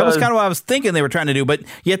 That was kind of what I was thinking they were trying to do, but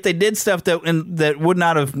yet they did stuff that would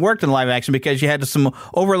not have worked in live action because you had some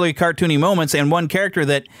overly cartoony moments and one character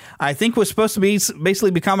that I think was supposed to be basically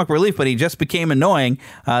be comic relief, but he just became annoying.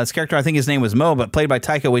 This character, I think his name was Mo, but played by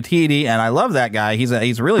Taika Waititi, and I love that guy.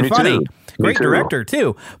 He's really funny. Too. Great director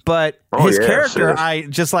too, but his character, I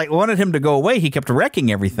just wanted him to go away. He kept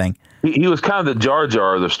wrecking everything. He was kind of the Jar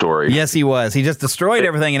Jar of the story. Yes, he was. He just destroyed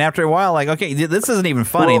everything, and after a while, okay, this isn't even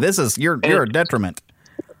funny. You're a detriment.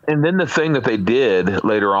 And then the thing that they did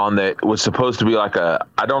later on that was supposed to be like I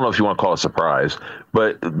don't know if you want to call it a surprise,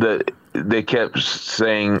 but they kept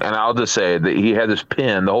saying, and I'll just say that he had this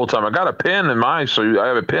pen the whole time. I got a pen in my, so I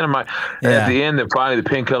have a pen in my. And at the end, then finally the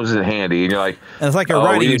pen comes in handy, and you're like, and it's like a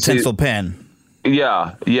writing utensil pen.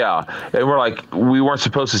 Yeah, and we're like, we weren't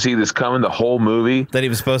supposed to see this coming the whole movie. That he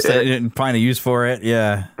was supposed to find a use for it.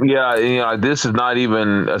 Yeah, this is not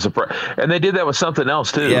even a surprise. And they did that with something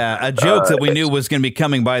else too. Yeah, a joke that we knew was going to be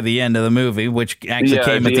coming by the end of the movie, which actually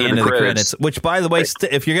came at the end of the credits. Which, by the way,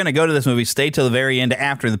 if you're going to go to this movie, stay till the very end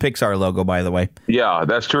after the Pixar logo. By the way, yeah,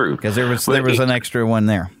 that's true because there was an extra one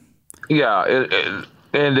there. Yeah.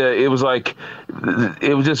 And it was like,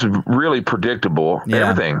 it was just really predictable. Yeah.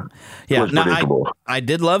 Everything was predictable. I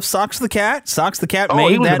did love Socks the Cat. Socks the Cat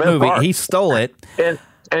made that movie. Part. He stole it.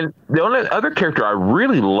 And the only other character I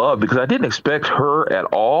really loved, because I didn't expect her at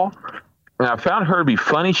all, and I found her to be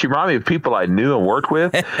funny. She reminded me of people I knew and worked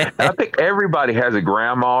with. And I think everybody has a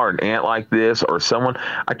grandma or an aunt like this, or someone.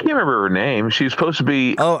 I can't remember her name. She was supposed to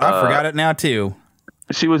be. Oh, I forgot it now, too.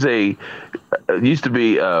 She was used to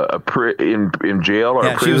be in jail or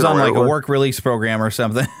a prison. She was on like a work release program or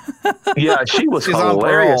something. Yeah, she was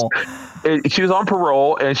hilarious. She was on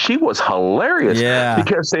parole, and she was hilarious. Yeah, she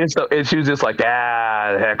kept saying stuff, and she was just like, the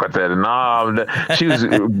heck with that. And she was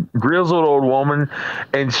a grizzled old woman,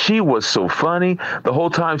 and she was so funny the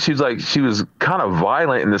whole time. She was kind of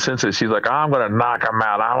violent in the sense that she's like, I'm gonna knock him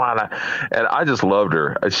out. And I just loved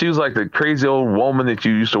her. She was like the crazy old woman that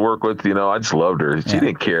you used to work with. I just loved her. She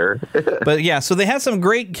didn't care. But yeah, so they had some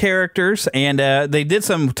great characters, and they did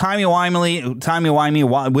some timey-wimey,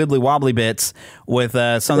 wibbly-wobbly bits with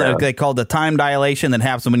something they called the time dilation that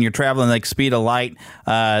happens when you're traveling like speed of light.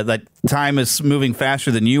 That time is moving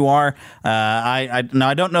faster than you are. I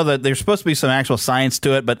don't know that there's supposed to be some actual science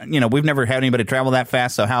to it, but we've never had anybody travel that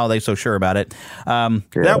fast, so how are they so sure about it?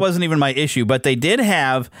 That wasn't even my issue, but they did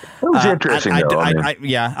have. It was interesting.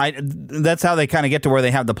 That's how they kind of get to where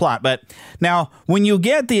they have the plot. But now, when you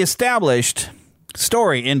get the established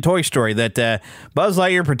story in Toy Story that Buzz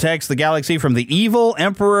Lightyear protects the galaxy from the evil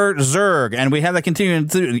Emperor Zurg, and we have that continuing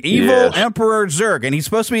through evil Emperor Zurg, and he's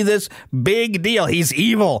supposed to be this big deal. He's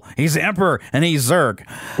evil, he's Emperor, and he's Zurg.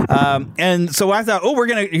 And so I thought,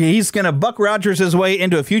 he's gonna Buck Rogers his way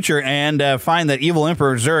into a future and find that evil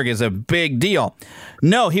Emperor Zurg is a big deal.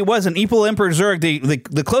 No, he wasn't. Evil Emperor Zurg,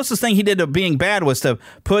 the closest thing he did to being bad was to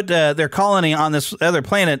put their colony on this other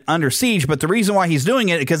planet under siege, but the reason why he's doing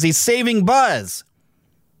it is because he's saving Buzz.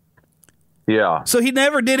 Yeah. So he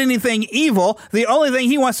never did anything evil. The only thing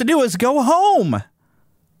he wants to do is go home.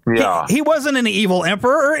 Yeah. He wasn't an evil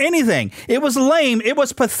emperor or anything. It was lame, it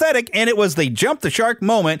was pathetic, and it was the jump the shark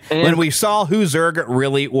moment when we saw who Zurg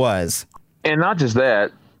really was. And not just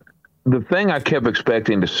that, the thing I kept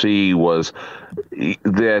expecting to see was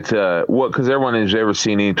that because everyone who's ever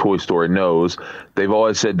seen any Toy Story knows they've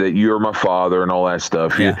always said that you're my father and all that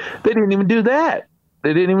stuff. Yeah. They didn't even do that.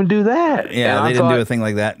 Yeah, they didn't do a thing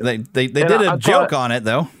like that. They did a joke on it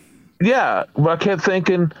though. Yeah, but I kept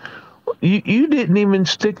thinking you didn't even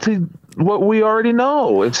stick to what we already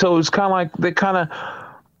know, and so it's kind of like they kind of.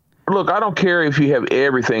 Look, I don't care if you have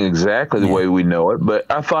everything exactly the way we know it, but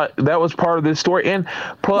I thought that was part of this story. And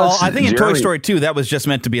plus, I think in Toy Story 2, that was just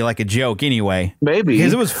meant to be like a joke anyway. Maybe.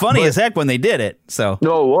 Because it was funny as heck when they did it. So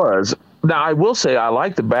no, it was. Now, I will say I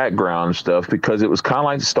like the background stuff because it was kind of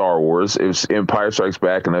like Star Wars. It was Empire Strikes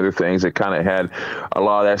Back and other things. It kind of had a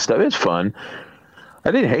lot of that stuff. It's fun.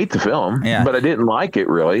 I didn't hate the film, but I didn't like it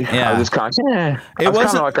really. I was just kind of, It was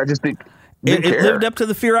kind of like, I just think, it lived up to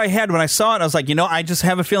the fear I had when I saw it. I was like, I just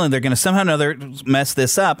have a feeling they're going to somehow or another mess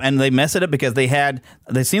this up, and they mess it up because they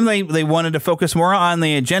wanted to focus more on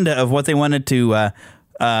the agenda of what they wanted to,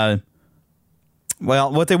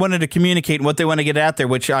 what they wanted to communicate and what they want to get out there,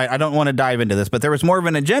 which I don't want to dive into this, but there was more of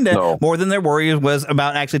an agenda, more than their worry was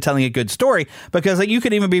about actually telling a good story, because you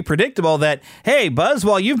could even be predictable that, hey, Buzz,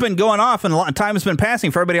 while you've been going off and a lot of time has been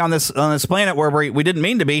passing for everybody on this planet where we didn't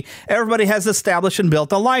mean to be, everybody has established and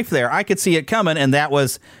built a life there. I could see it coming, and that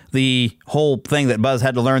was the whole thing that Buzz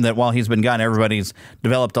had to learn, that while he's been gone, everybody's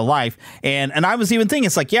developed a life. And I was even thinking,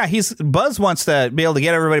 it's like, Buzz wants to be able to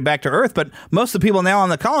get everybody back to Earth, but most of the people now on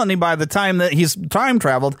the colony, by the time that he's time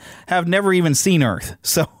traveled, have never even seen Earth.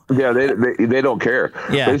 So yeah, they don't care.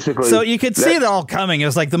 Yeah, basically. So you could see it all coming. It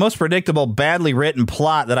was like the most predictable, badly written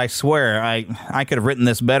plot that I swear I could have written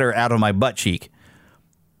this better out of my butt cheek.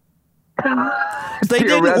 They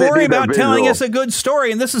didn't worry about telling us a good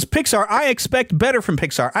story, and this is Pixar. I expect better from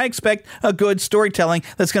Pixar. I expect a good storytelling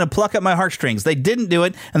that's going to pluck at my heartstrings. They didn't do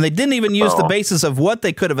it, and they didn't even use the basis of what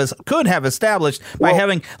they could have established by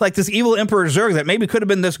having like this evil Emperor Zurg that maybe could have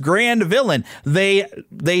been this grand villain.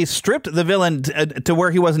 They stripped the villain to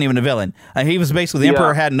where he wasn't even a villain. He was basically the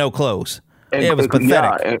Emperor had no clothes. It was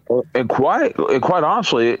pathetic. Yeah, and quite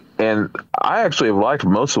honestly, and I actually have liked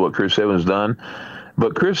most of what Chris Evans done.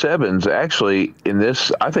 But Chris Evans, actually, in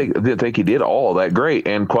this, I think he did all that great.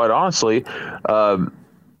 And quite honestly,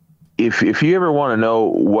 if you ever want to know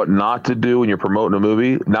what not to do when you're promoting a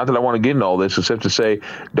movie, not that I want to get into all this, except to say,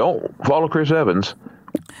 don't follow Chris Evans.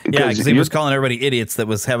 Yeah, because he was calling everybody idiots that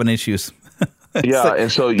was having issues.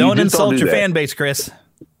 And so don't insult your fan base, Chris.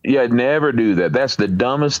 Yeah, never do that. That's the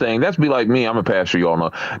dumbest thing. That'd be like me. I'm a pastor, you all know.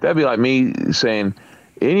 That'd be like me saying,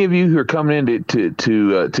 any of you who are coming in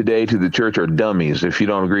today to the church are dummies if you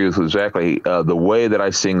don't agree with exactly the way that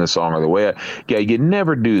I sing the song or the way you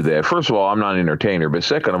never do that. First of all, I'm not an entertainer, but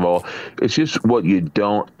second of all, it's just what you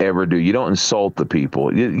don't ever do. You don't insult the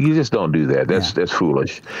people. You just don't do that. That's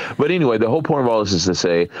foolish. But anyway, the whole point of all this is to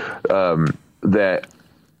say that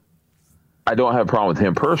I don't have a problem with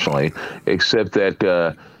him personally, except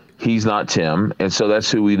that he's not Tim, and so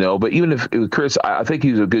that's who we know. But even if Chris, I think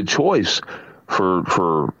he's a good choice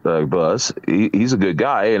for Buzz. He's a good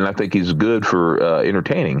guy, and I think he's good for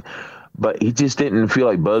entertaining. But he just didn't feel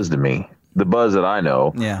like Buzz to me, the Buzz that I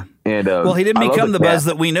know. Yeah. And he didn't become the Buzz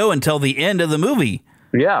that we know until the end of the movie.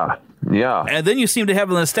 Yeah. Yeah. And then you seem to have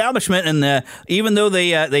an establishment, and even though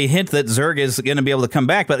they hint that Zurg is going to be able to come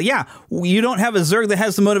back, but you don't have a Zurg that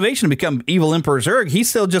has the motivation to become evil Emperor Zurg. He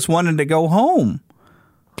still just wanted to go home.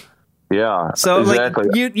 Yeah, so exactly.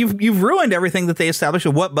 You've ruined everything that they established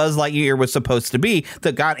of what Buzz Lightyear was supposed to be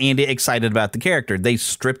that got Andy excited about the character. They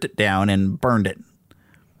stripped it down and burned it.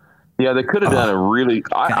 Yeah, they could have done a really.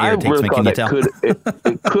 I really thought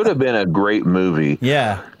it could have been a great movie.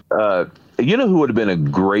 Yeah. You know who would have been a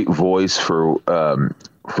great voice for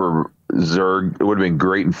Zurg? It would have been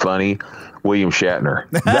great and funny. William Shatner.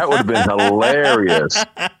 That would have been hilarious.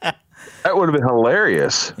 That would have been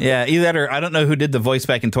hilarious. Yeah, either that or I don't know who did the voice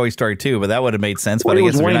back in Toy Story 2, but that would have made sense. But I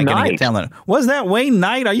guess we're not going to get talent. Was that Wayne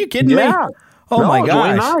Knight? Are you kidding me? Oh my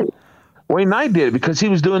gosh. Wayne Knight did it because he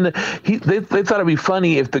was doing they thought it'd be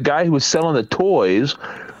funny if the guy who was selling the toys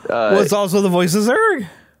was also the voice of Zurg.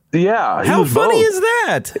 Yeah. How funny is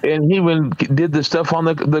that? And he even did the stuff on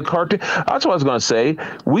the cartoon. That's what I was going to say.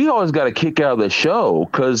 We always got a kick out of the show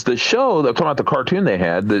because the show, they're talking about the cartoon they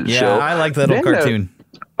had. I like that little cartoon.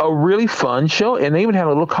 A really fun show, and they even had a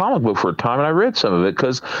little comic book for a time, and I read some of it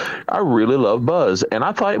because I really love Buzz, and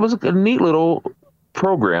I thought it was a neat little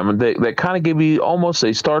program that kind of gave me almost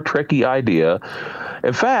a Star Trek-y idea.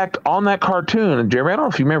 In fact, on that cartoon, and Jeremy, I don't know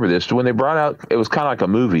if you remember this, when they brought out, it was kind of like a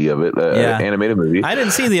movie of it, animated movie. I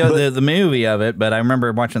didn't see the movie of it, but I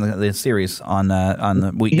remember watching the series on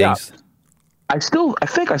the weekdays. Yeah. I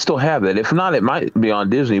think I still have that. If not, it might be on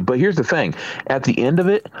Disney. But here's the thing. At the end of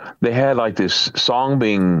it, they had like this song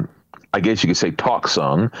being, I guess you could say, talk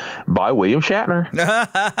sung by William Shatner.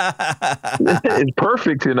 It's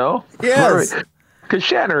perfect, Yes. Because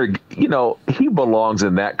Shatner, he belongs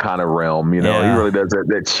in that kind of realm. He really does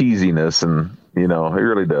that cheesiness, and he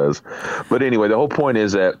really does. But anyway, the whole point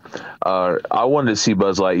is that I wanted to see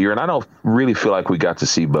Buzz Lightyear, and I don't really feel like we got to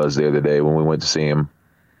see Buzz the other day when we went to see him.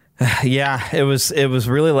 Yeah, it was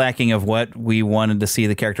really lacking of what we wanted to see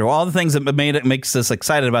the character. All the things that makes us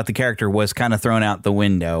excited about the character was kind of thrown out the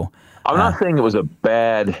window. I'm not saying it was a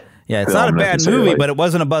bad Yeah, it's not a bad movie, but it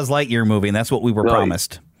wasn't a Buzz Lightyear movie, and that's what we were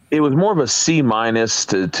promised. It was more of a C-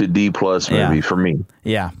 to D+ movie for me.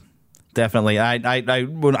 Yeah, definitely.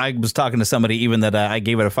 When I was talking to somebody, even that I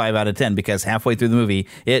gave it a 5 out of 10 because halfway through the movie,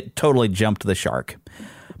 it totally jumped the shark.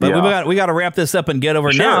 But we got to wrap this up and get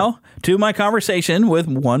over now to my conversation with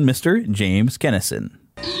one Mr. James Kennison.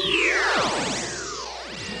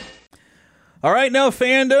 All right, now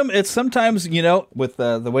Fandom, it's sometimes, with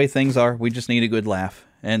the way things are, we just need a good laugh.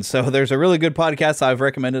 And so there's a really good podcast I've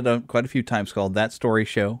recommended quite a few times called That Story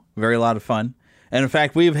Show. Very a lot of fun. And in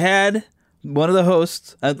fact, we've had one of the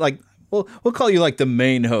hosts, we'll call you like the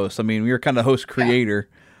main host. I mean, you're kind of host creator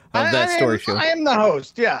of That Story Show. I am the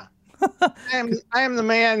host, yeah. I am the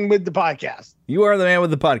man with the podcast. You are the man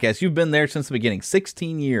with the podcast. You've been there since the beginning,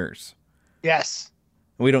 16 years. Yes.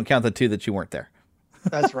 We don't count the 2 that you weren't there.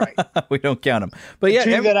 That's right. We don't count them. But yeah,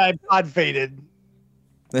 2 that I pod faded.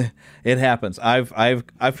 It happens. I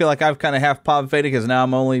feel like I've kind of half pod faded because now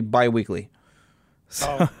I'm only bi-weekly.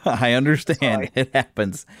 So I understand. It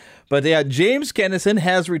happens. But yeah, James Kennison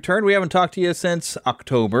has returned. We haven't talked to you since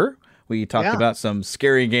October. We talked about some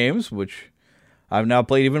scary games, which I've now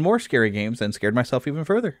played even more scary games and scared myself even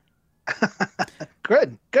further.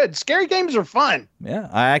 Good. Scary games are fun. Yeah,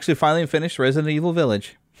 I actually finally finished Resident Evil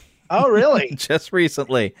Village. Oh, really? Just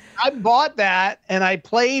recently. I bought that and I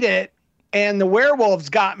played it and the werewolves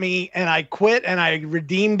got me and I quit and I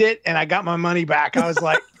redeemed it and I got my money back. I was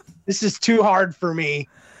like, this is too hard for me.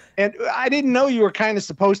 And I didn't know you were kind of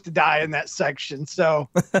supposed to die in that section. So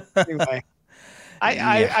anyway,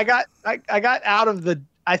 I got out of the,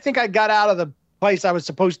 I think I got out of the place I was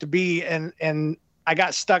supposed to be and I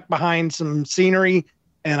got stuck behind some scenery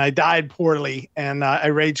and I died poorly and I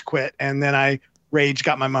rage quit and then I rage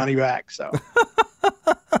got my money back. So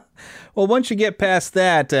well, once you get past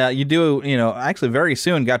that, you do, actually very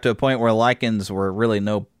soon got to a point where lichens were really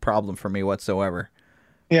no problem for me whatsoever.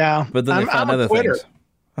 Yeah. But then they found other things.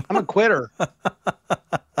 I'm a quitter.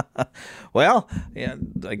 Well, yeah,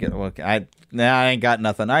 I ain't got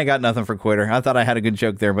nothing. I ain't got nothing for quitter. I thought I had a good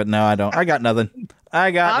joke there, but no, I don't. I got nothing.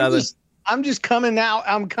 Nothing. I'm just coming out.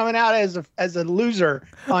 I'm coming out as a loser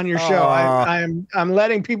on your show. I'm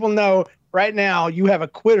letting people know right now you have a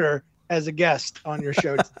quitter as a guest on your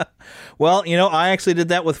show. Well, I actually did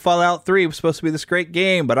that with Fallout 3. It was supposed to be this great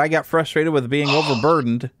game, but I got frustrated with being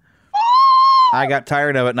overburdened. I got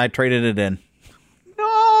tired of it and I traded it in.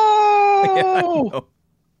 No.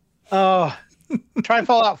 Yeah, try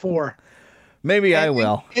Fallout 4. Maybe I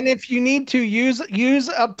will. And if you need to use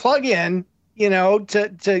a plug-in,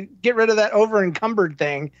 to get rid of that over encumbered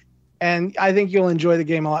thing, and I think you'll enjoy the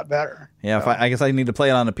game a lot better. Yeah, I guess I need to play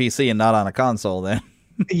it on a PC and not on a console then.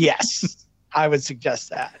 Yes, I would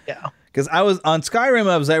suggest that. Yeah. Because I was on Skyrim,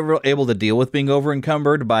 I was able to deal with being over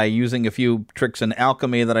encumbered by using a few tricks in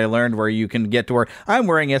alchemy that I learned, where you can get to where I'm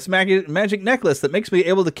wearing a magic necklace that makes me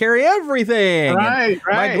able to carry everything. Right.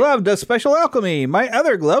 My glove does special alchemy. My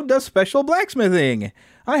other glove does special blacksmithing.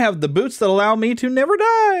 I have the boots that allow me to never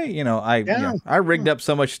die. I rigged up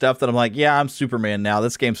so much stuff that I'm like, I'm Superman now.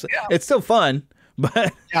 This game's it's still fun,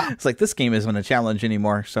 but it's like this game isn't a challenge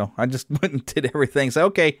anymore. So I just went and did everything. So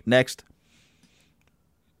okay, next.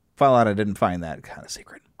 Fallout, I didn't find that kind of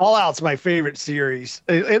secret. Fallout's my favorite series,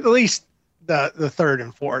 at least the third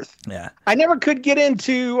and fourth. Yeah, I never could get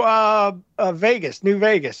into Vegas, New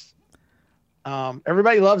Vegas.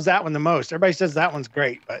 Everybody loves that one the most. Everybody says that one's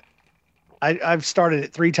great, but I've started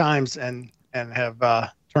it 3 times and have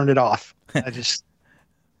turned it off.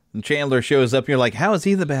 And Chandler shows up, and you're like, how is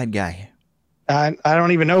he the bad guy? I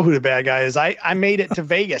don't even know who the bad guy is. I made it to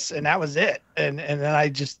Vegas, and that was it. And then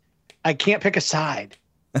I can't pick a side.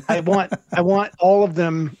 I want all of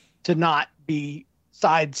them to not be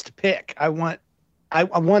sides to pick. I want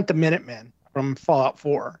the Minutemen from Fallout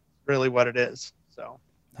 4. Really, what it is. So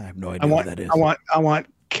I have no idea what that is. I want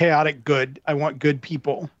chaotic good. I want good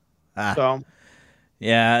people. So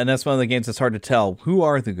yeah, and that's one of the games that's hard to tell who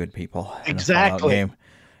are the good people. Exactly. Game.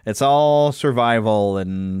 It's all survival,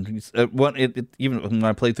 and even when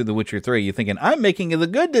I played through The Witcher 3, you're thinking I'm making the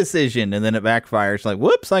good decision, and then it backfires. Like,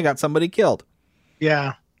 whoops, I got somebody killed.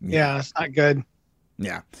 Yeah, it's not good.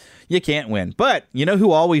 Yeah, you can't win. But you know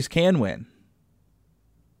who always can win?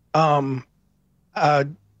 A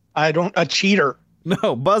cheater.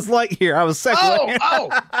 No, Buzz Lightyear. I was segueing.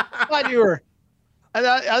 I thought you were.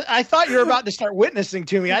 I thought you were about to start witnessing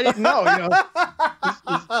to me. I didn't know.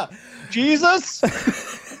 Jesus.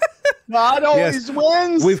 God always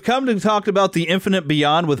wins. We've come to talk about the infinite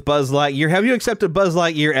beyond with Buzz Lightyear. Have you accepted Buzz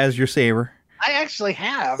Lightyear as your savior? I actually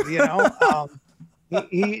have.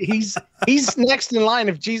 He's next in line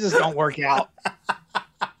if Jesus don't work out.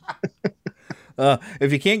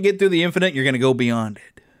 If you can't get through the infinite, you're going to go beyond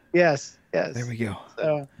it. Yes. There we go.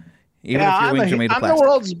 So, Even if your wings are made of I'm plastic. the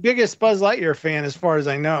world's biggest Buzz Lightyear fan, as far as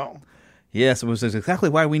I know. Yes, it was exactly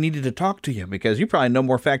why we needed to talk to you, because you probably know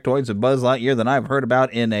more factoids of Buzz Lightyear than I've heard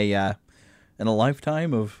about in a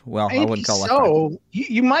lifetime of, well, Maybe I wouldn't call it so.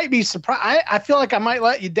 You might be surprised. I feel like I might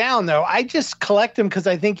let you down, though. I just collect him because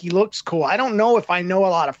I think he looks cool. I don't know if I know a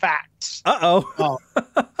lot of facts. Uh-oh.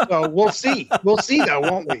 So we'll see. We'll see, though,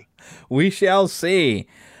 won't we? We shall see.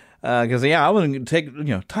 Because, I want to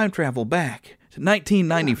take, time travel back to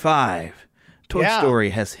 1995. Toy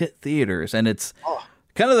Story has hit theaters, and it's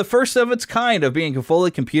kind of the first of its kind of being a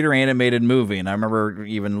fully computer animated movie. And I remember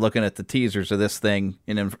even looking at the teasers of this thing,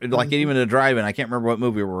 and like even a drive-in, I can't remember what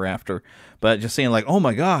movie we were after, but just seeing like, oh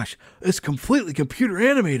my gosh, it's completely computer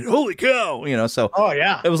animated. Holy cow. So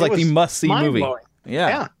it was like the must-see movie.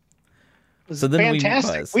 Yeah. It was so then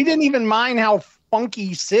fantastic. We didn't even mind how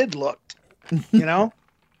funky Sid looked,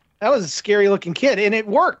 That was a scary looking kid, and it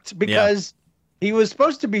worked because he was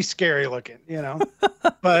supposed to be scary looking,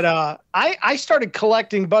 But I started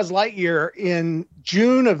collecting Buzz Lightyear in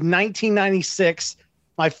June of 1996.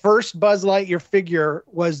 My first Buzz Lightyear figure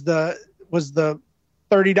was the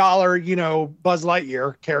 $30, Buzz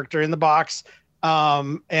Lightyear character in the box.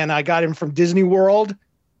 And I got him from Disney World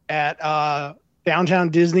at downtown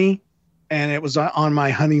Disney, and it was on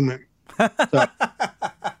my honeymoon. So,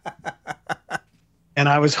 and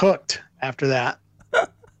I was hooked after that.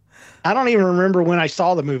 I don't even remember when I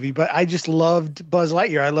saw the movie, but I just loved Buzz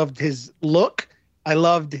Lightyear. I loved his look. I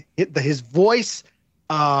loved his voice.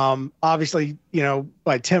 Obviously,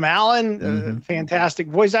 by Tim Allen, fantastic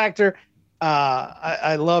voice actor.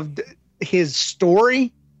 I loved his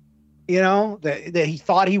story, that he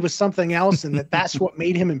thought he was something else and that's what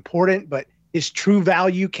made him important. But his true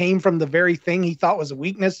value came from the very thing he thought was a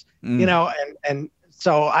weakness, and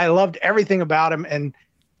so I loved everything about him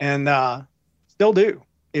and still do.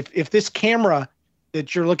 If this camera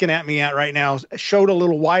that you're looking at me at right now showed a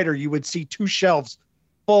little wider, you would see 2 shelves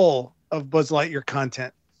full of Buzz Lightyear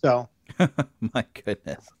content. So, my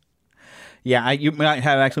goodness. Yeah, you might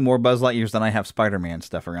have actually more Buzz Lightyears than I have Spider-Man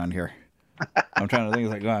stuff around here. I'm trying to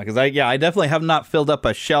think because I definitely have not filled up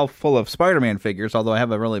a shelf full of Spider-Man figures, although I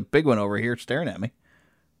have a really big one over here staring at me.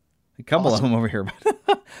 A couple of them over here.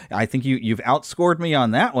 But I think you've outscored me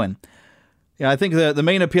on that one. Yeah, I think the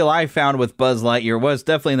main appeal I found with Buzz Lightyear was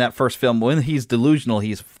definitely in that first film. When he's delusional,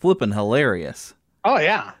 he's flipping hilarious. Oh,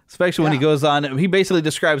 yeah. Especially when he goes on, he basically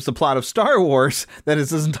describes the plot of Star Wars that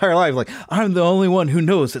is his entire life. Like, I'm the only one who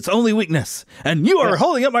knows its only weakness, and you are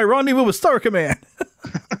holding up my rendezvous with Star Command.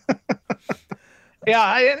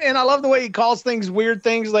 And I love the way he calls things weird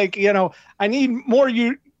things like, I need more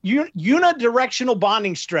unidirectional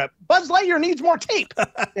bonding strip. Buzz Lightyear needs more tape,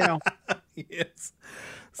 Yes.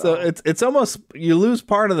 So it's almost, you lose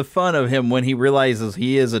part of the fun of him when he realizes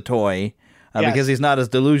he is a toy because he's not as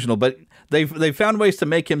delusional. But they found ways to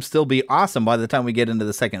make him still be awesome by the time we get into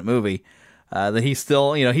the second movie. That he's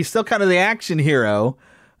still, he's still kind of the action hero.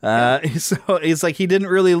 So it's like he didn't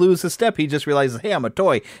really lose a step. He just realizes, hey, I'm a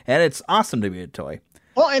toy, and it's awesome to be a toy.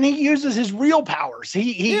 Well, and he uses his real powers.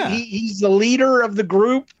 He's the leader of the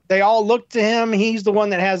group. They all look to him. He's the one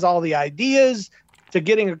that has all the ideas to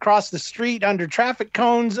getting across the street under traffic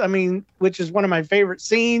cones. I mean, which is one of my favorite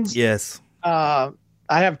scenes. Yes. I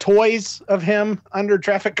have toys of him under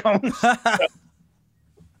traffic cones. So,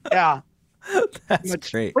 yeah. That's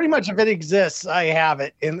great. Pretty much if it exists, I have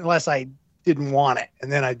it, unless I didn't want it, and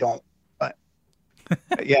then I don't. But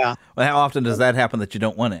yeah. Well, how often does that happen that you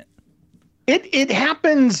don't want it? It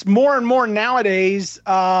happens more and more nowadays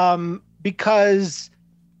because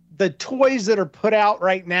the toys that are put out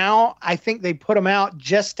right now, I think they put them out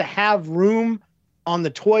just to have room on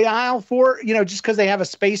the toy aisle for, just because they have a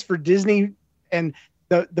space for Disney, and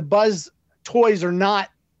the Buzz toys are not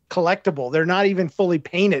collectible. They're not even fully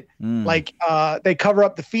painted. Like they cover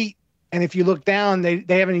up the feet, and if you look down, they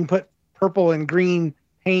haven't even put purple and green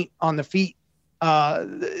paint on the feet.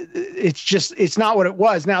 It's not what it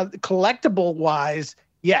was. Now, collectible wise,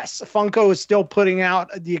 yes, Funko is still putting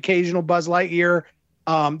out the occasional Buzz Lightyear.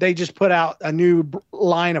 They just put out a new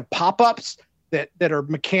line of pop-ups that are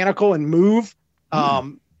mechanical and move,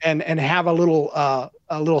 and have a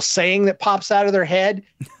little saying that pops out of their head,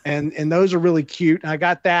 and those are really cute. I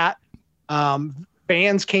got that.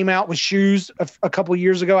 Vans came out with shoes a couple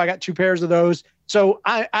years ago. I got 2 pairs of those. So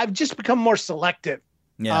I've just become more selective.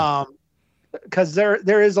 Yeah. Because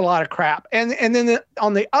there is a lot of crap, and then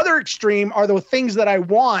on the other extreme are the things that I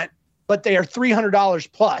want, but they are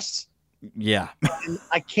 $300 plus. Yeah. And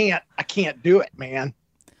I can't do it, man.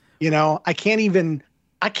 I can't even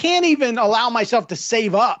allow myself to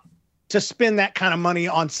save up to spend that kind of money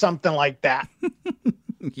on something like that.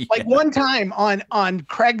 Like one time on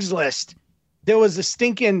Craigslist, there was a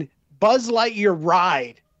stinking Buzz Lightyear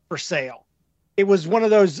ride for sale. It was one of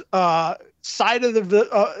those side of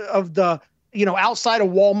the outside of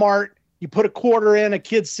Walmart. You put a quarter in, a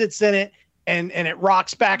kid sits in it, and it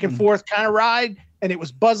rocks back and forth kind of ride. And it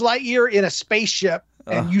was Buzz Lightyear in a spaceship,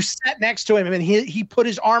 and you sat next to him, and he put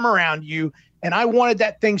his arm around you. And I wanted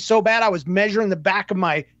that thing so bad. I was measuring the back of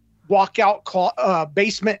my walkout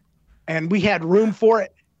basement, and we had room for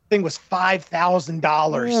it. Thing was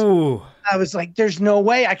 $5,000. I was like, there's no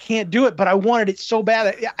way, I can't do it, but I wanted it so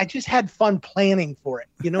bad. I just had fun planning for it.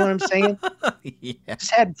 You know what I'm saying?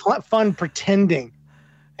 Just had fun pretending.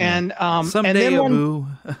 And someday, and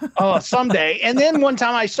then someday. And then one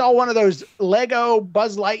time I saw one of those Lego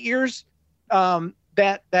Buzz Lightyears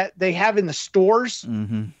that they have in the stores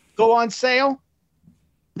go on sale.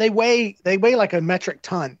 They weigh like a metric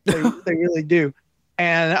ton. They really do.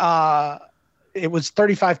 And it was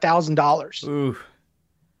 $35,000.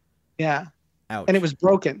 Yeah. Ouch. And it was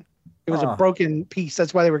broken. It was a broken piece.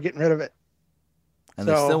 That's why they were getting rid of it. And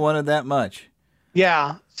they still wanted that much.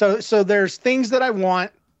 Yeah. So there's things that I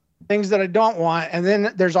want, things that I don't want, and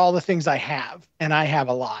then there's all the things I have, and I have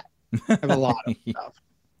a lot. I have a lot of stuff.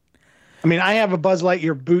 I mean, I have a Buzz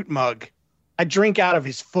Lightyear boot mug. I drink out of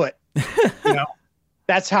his foot.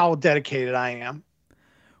 That's how dedicated I am.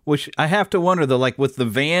 Which I have to wonder though, like with the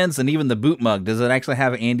Vans and even the boot mug, does it actually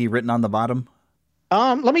have Andy written on the bottom?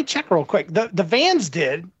 Let me check real quick. The Vans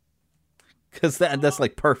did. Because that's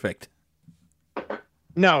like perfect.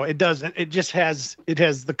 No, it doesn't. It just has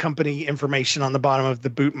the company information on the bottom of the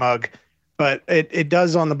boot mug, but it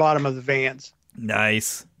does on the bottom of the Vans.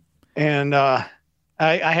 Nice. And I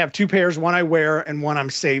have two pairs, one I wear and one I'm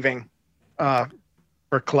saving for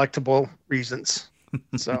collectible reasons.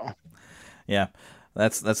 So yeah.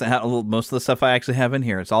 That's how most of the stuff I actually have in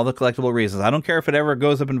here. It's all the collectible reasons. I don't care if it ever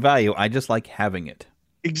goes up in value. I just like having it.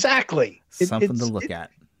 Exactly. Something to look at.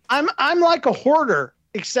 I'm like a hoarder,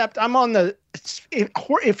 except I'm on the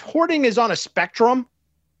if hoarding is on a spectrum,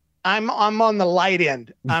 I'm on the light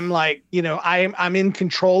end. I'm like, I'm in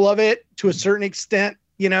control of it to a certain extent,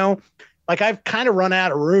 like I've kind of run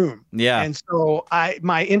out of room. Yeah. And so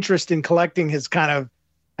my interest in collecting has kind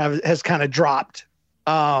of dropped.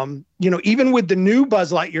 Even with the new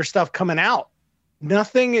Buzz Lightyear stuff coming out,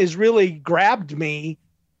 nothing has really grabbed me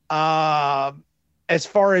as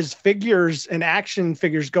far as figures and action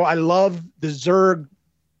figures go. I love the Zurg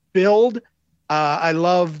build. I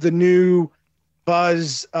love the new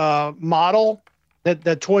Buzz model that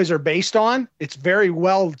the toys are based on. It's very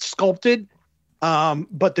well sculpted,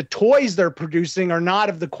 but the toys they're producing are not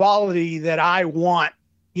of the quality that I want,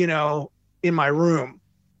 in my room.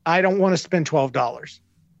 I don't want to spend $12.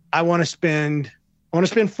 I want to spend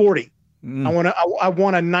 $40. I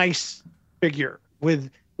want a nice figure with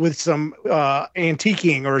some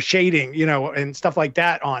antiquing or shading, and stuff like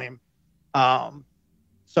that on him.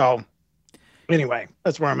 So anyway,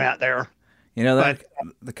 that's where I'm at there. That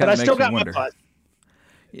kind of I still got wonder. my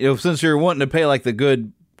Buzz. Since you're wanting to pay like the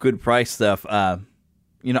good price stuff, I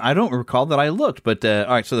don't recall that I looked, but all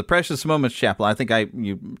right. So the Precious Moments Chapel, I think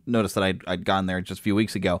you noticed that I'd gone there just a few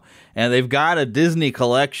weeks ago, and they've got a Disney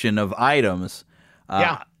collection of items.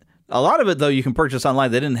 Yeah. A lot of it though you can purchase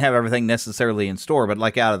online. They didn't have everything necessarily in store, but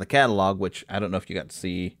like out of the catalog, which I don't know if you got to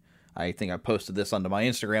see. I think I posted this onto my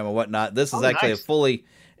Instagram and whatnot. This is actually nice. a fully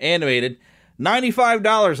animated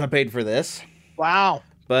 $95. I paid for this. Wow.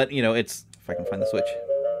 But it's, if I can find the switch.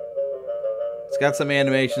 It's got some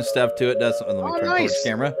animation stuff to it. Let me turn towards the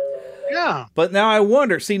camera. Yeah. But now I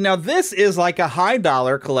wonder, now this is like a high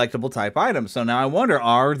dollar collectible type item. So now I wonder,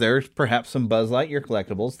 are there perhaps some Buzz Lightyear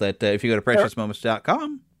collectibles that if you go to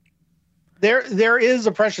preciousmoments.com? There is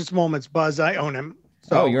a Precious Moments Buzz. I own him.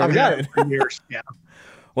 So you already got it. For years. Yeah.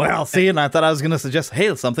 Well, see, and I thought I was going to suggest,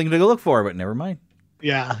 hey, something to go look for, but never mind.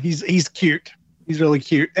 Yeah, he's cute. He's really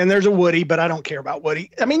cute. And there's a Woody, but I don't care about Woody.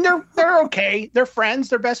 I mean, they're okay. They're friends.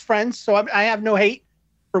 They're best friends. So I have no hate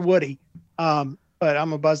for Woody. But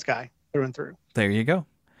I'm a Buzz guy through and through. There you go.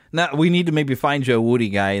 Now, we need to maybe find you a Woody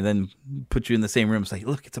guy and then put you in the same room and say,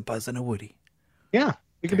 look, it's a Buzz and a Woody. Yeah,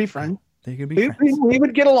 we could be friends. They could be friends. We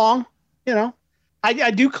would get along,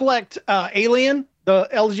 I do collect Alien, the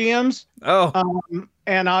LGMs. Oh.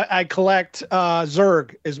 And I collect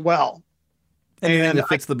Zurg as well. Anything that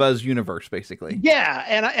fits the Buzz universe, basically. Yeah,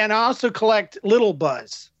 and I also collect Little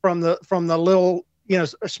Buzz from the little,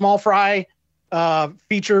 small fry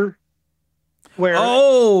feature where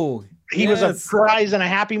he was a fries and a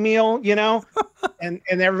Happy Meal, and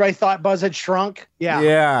everybody thought Buzz had shrunk. Yeah.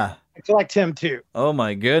 Yeah. I collect him too. Oh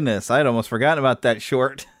my goodness. I'd almost forgotten about that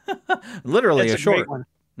short. Literally It's a short great one.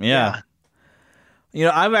 Yeah. You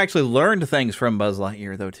know, I've actually learned things from Buzz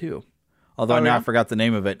Lightyear, though, too. Although now I forgot the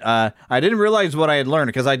name of it. I didn't realize what I had learned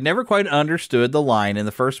because I'd never quite understood the line in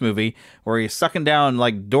the first movie where he's sucking down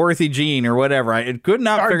like Dorothy Jean or whatever. I could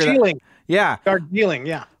not figure that. Yeah. Darjeeling,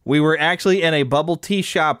 yeah. We were actually in a bubble tea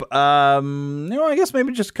shop, I guess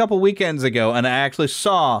maybe just a couple weekends ago, and I actually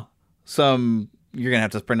saw some. You're going to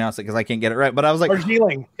have to pronounce it because I can't get it right. But I was like,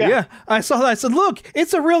 Darjeeling. Yeah. I saw that. I said, look,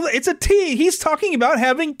 it's a tea. He's talking about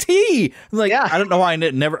having tea. Like, I don't know why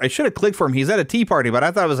I should have clicked for him. He's at a tea party, but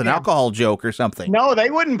I thought it was an alcohol joke or something. No, they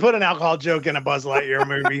wouldn't put an alcohol joke in a Buzz Lightyear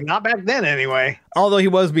movie. Not back then, anyway. Although he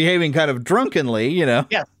was behaving kind of drunkenly, you know.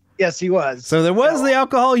 Yes, he was. So there was the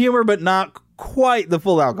alcohol humor, but not quite the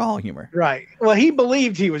full alcohol humor. Right. Well, he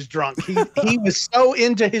believed he was drunk. He was so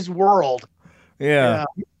into his world. Yeah.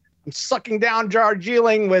 Sucking down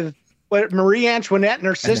Darjeeling with Marie Antoinette and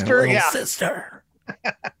her sister. Sister.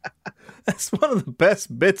 That's one of the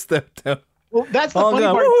best bits, though. Well, that's the funny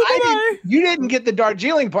part. You didn't get the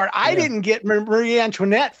Darjeeling part. I didn't get Marie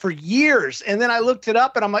Antoinette for years. And then I looked it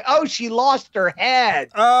up and I'm like, oh, she lost her head.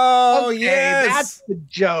 Oh, okay, yes. That's the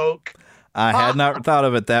joke. I had not thought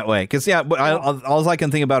of it that way. Because, all I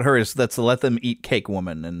can think about her is that's the let them eat cake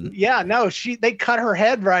woman. And they cut her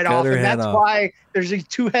head right off. And that's why there's these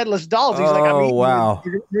two headless dolls. He's like, I'm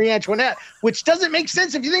eating Marie Antoinette, which doesn't make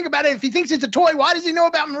sense if you think about it. If he thinks it's a toy, why does he know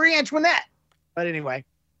about Marie Antoinette? But anyway.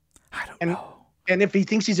 I don't know. And if he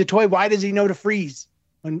thinks he's a toy, why does he know to freeze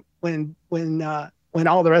when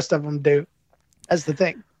all the rest of them do? That's the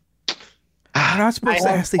thing. I'm not supposed to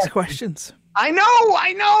ask these questions. I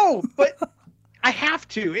know, but I have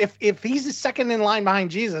to. If he's the second in line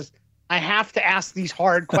behind Jesus, I have to ask these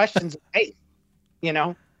hard questions. Hey,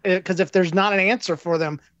 because if there's not an answer for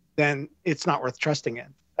them, then it's not worth trusting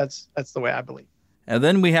in. That's the way I believe. And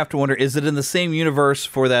then we have to wonder, is it in the same universe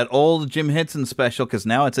for that old Jim Henson special? Because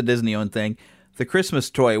now it's a Disney-owned thing. The Christmas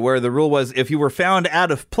toy, where the rule was if you were found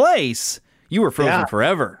out of place, you were frozen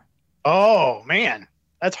forever. Oh, man.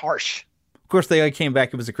 That's harsh. Of course, they came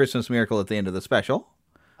back. It was a Christmas miracle at the end of the special.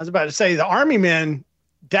 I was about to say the Army men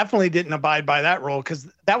definitely didn't abide by that rule because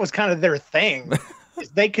that was kind of their thing.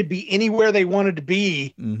 They could be anywhere they wanted to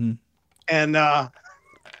be. Mm-hmm.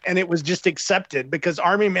 And it was just accepted because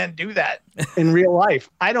Army men do that in real life.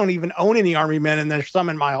 I don't even own any Army men, and there's some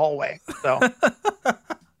in my hallway. So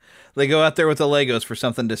they go out there with the Legos for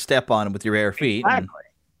something to step on with your bare feet. Exactly.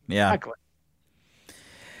 Exactly.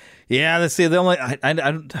 Yeah, let's see. The only I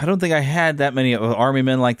don't think I had that many Army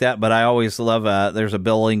men like that, but I always love. There's a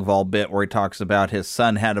Bill Engvall bit where he talks about his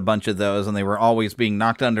son had a bunch of those, and they were always being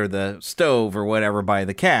knocked under the stove or whatever by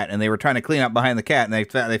the cat, and they were trying to clean up behind the cat, and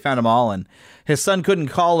they found them all, and his son couldn't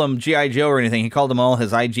call them G.I. Joe or anything. He called them all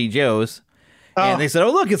his I.G. Joes. And they said,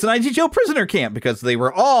 oh, look, it's an I.G. Joe prisoner camp because they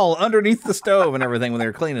were all underneath the stove and everything when they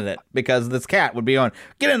were cleaning it because this cat would be on,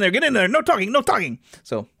 get in there, no talking.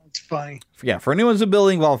 So it's funny. Yeah, for anyone who's a Bill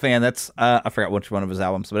Engvall fan, that's, I forgot which one of his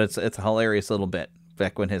albums, but it's a hilarious little bit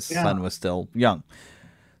back when his son was still young.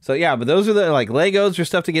 So yeah, but those are the like Legos or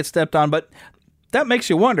stuff to get stepped on. But that makes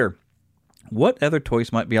you wonder, what other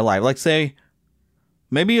toys might be alive? Like say,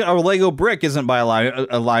 maybe a Lego brick isn't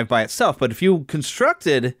alive by itself, but if you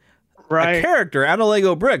constructed a character out of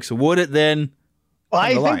Lego bricks, would it then? Well,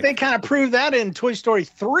 I think they kind of proved that in Toy Story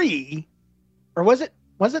 3, or was it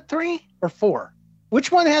 3 or 4?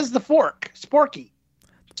 Which one has the fork? Sporky.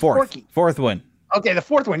 Fourth one. Okay, the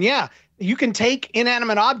fourth one. Yeah, you can take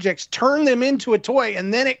inanimate objects, turn them into a toy,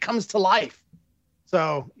 and then it comes to life.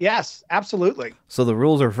 So yes, absolutely. So the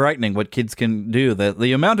rules are frightening. What kids can do,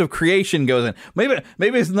 the amount of creation goes in.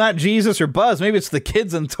 Maybe it's not Jesus or Buzz. Maybe it's the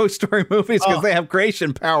kids in Toy Story movies because they have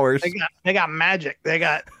creation powers. They got magic. They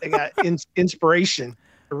got inspiration.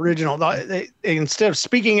 Original. They instead of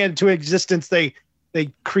speaking it into existence, they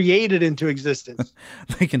create it into existence.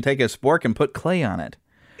 They can take a spork and put clay on it.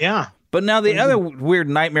 Yeah. But now the other weird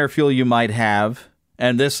nightmare fuel you might have.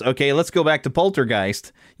 And this, okay, let's go back to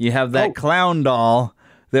Poltergeist. You have that clown doll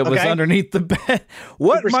that was underneath the bed.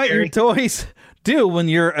 What might your toys do when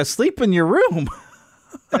you're asleep in your room?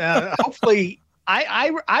 Hopefully,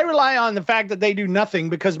 I rely on the fact that they do nothing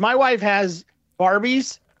because my wife has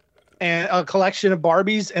Barbies and a collection of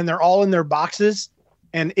Barbies, and they're all in their boxes.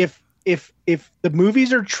 And if the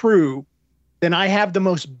movies are true, then I have the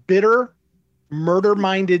most bitter,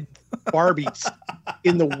 murder-minded Barbies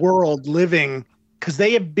in the world living. Because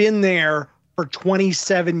they have been there for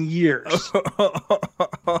 27 years,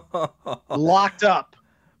 locked up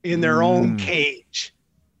in their own cage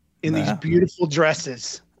in these beautiful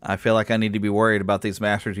dresses. I feel like I need to be worried about these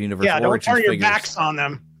Masters Universe Origins don't turn your figures. backs on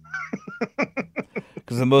them.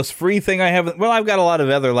 Because the most free thing I have, well, I've got a lot of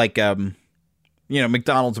other like,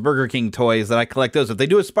 McDonald's, Burger King toys that I collect. Those if they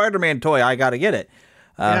do a Spider-Man toy, I got to get it.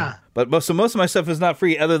 But most of my stuff is not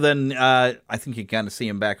free, other than I think you kind of see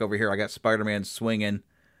him back over here. I got Spider-Man swinging,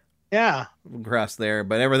 across there.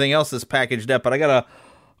 But everything else is packaged up. But I got a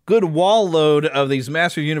good wall load of these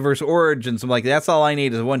Master Universe Origins. I'm like, that's all I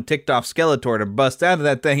need is one ticked off Skeletor to bust out of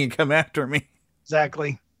that thing and come after me.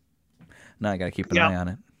 Exactly. Now I got to keep an eye on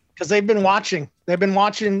it. Because they've been watching. They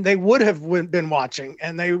would have been watching,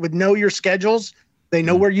 and they would know your schedules. They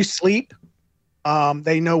know where you sleep.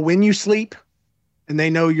 They know when you sleep, and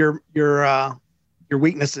they know your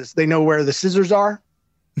weaknesses. They know where the scissors are,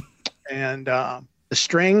 and the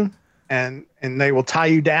string, and they will tie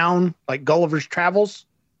you down like Gulliver's Travels,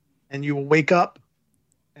 and you will wake up,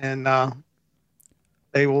 and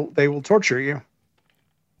they will torture you.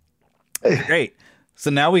 Great.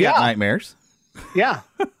 So now we got nightmares. Yeah,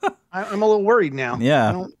 I'm a little worried now.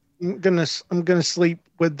 Yeah, I'm gonna sleep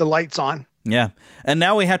with the lights on. Yeah, and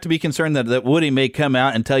now we have to be concerned that Woody may come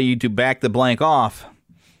out and tell you to back the blank off.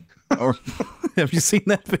 Or have you seen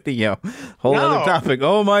that video? Whole other topic.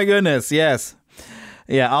 Oh my goodness, yes.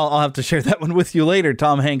 Yeah, I'll have to share that one with you later.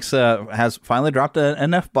 Tom Hanks has finally dropped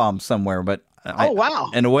an F-bomb somewhere, but wow.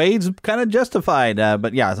 In a way, it's kind of justified.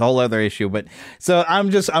 But yeah, it's a whole other issue. But so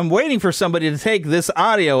I'm waiting for somebody to take this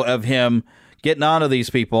audio of him getting onto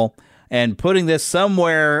these people and putting this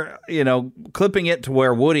somewhere, clipping it to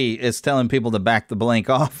where Woody is telling people to back the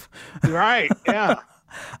blank off. Right. Yeah.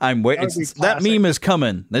 I'm waiting. That meme is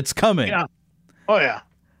coming. It's coming. Yeah. Oh yeah.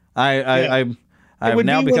 I've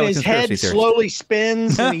now become a conspiracy head theorist. Slowly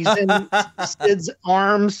spins and he's in Sid's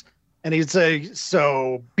arms and he'd say,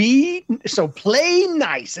 so play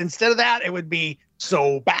nice. Instead of that, it would be,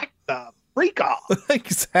 so back the freak off.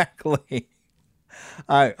 Exactly.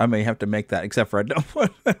 I may have to make that, except for I don't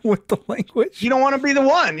want with the language. You don't want to be the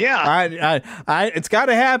one, yeah. It's got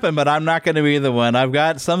to happen, but I'm not going to be the one. I've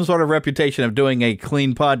got some sort of reputation of doing a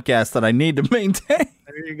clean podcast that I need to maintain.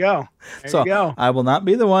 There you go. I will not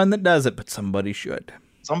be the one that does it, but somebody should.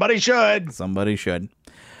 Somebody should.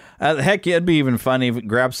 Heck, it'd be even funny if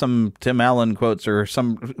grab some Tim Allen quotes or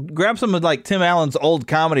grab some of like Tim Allen's old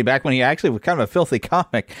comedy back when he actually was kind of a filthy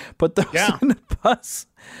comic. Put those in the bus.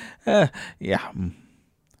 Yeah.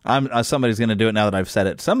 Somebody's going to do it now that I've said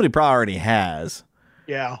it. Somebody probably already has.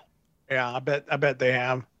 Yeah. I bet they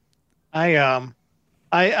have. I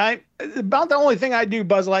about the only thing I do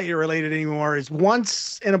Buzz Lightyear related anymore is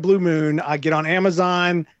once in a blue moon, I get on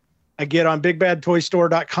Amazon, I get on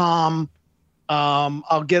bigbadtoystore.com.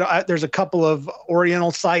 There's a couple of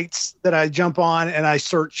Oriental sites that I jump on and I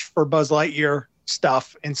search for Buzz Lightyear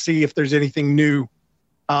stuff and see if there's anything new.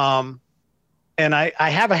 And I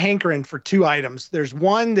have a hankering for two items. There's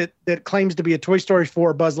one that claims to be a Toy Story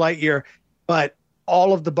 4 Buzz Lightyear, but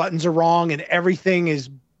all of the buttons are wrong and everything is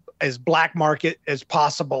as black market as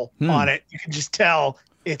possible on it. You can just tell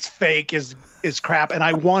it's fake is crap. And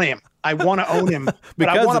I want him. I want to own him. But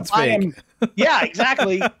I want to buy him. Yeah,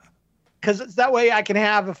 exactly. Because that way I can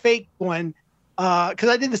have a fake one. Because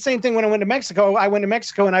I did the same thing when I went to Mexico. I went to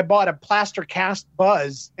Mexico and I bought a plaster cast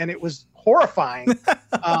Buzz, and it was horrifying.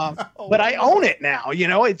 But I own it now.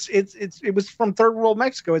 It was from third world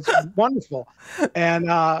Mexico. It's wonderful. And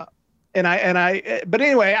but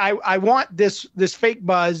anyway, I want this fake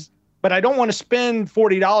Buzz, but I don't want to spend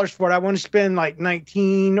 $40 for it. I want to spend like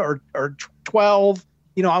 19 or 12.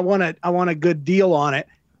 I want a good deal on it.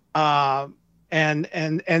 And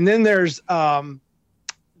then there's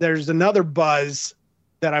another Buzz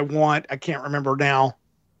that I want. I can't remember now.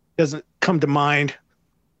 Doesn't come to mind.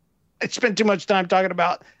 I spent too much time talking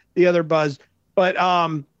about the other Buzz, but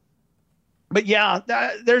yeah,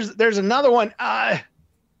 there's another one.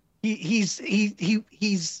 He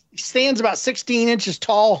stands about 16 inches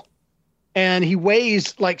tall, and he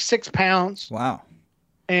weighs like 6 pounds. Wow.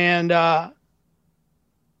 And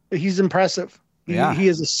he's impressive. Yeah. He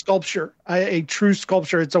is a sculpture, a true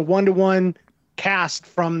sculpture. It's a 1-to-1 cast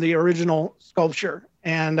from the original sculpture,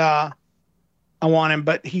 and I want him,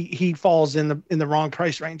 but he falls in the wrong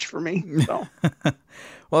price range for me. So.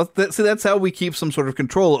 Well, so that's how we keep some sort of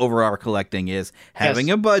control over our collecting, is having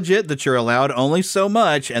a budget that you're allowed only so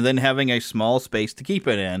much, and then having a small space to keep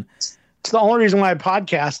it in. It's the only reason why I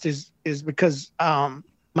podcast is because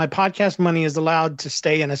my podcast money is allowed to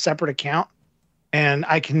stay in a separate account, and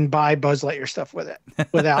I can buy Buzz Lightyear stuff with it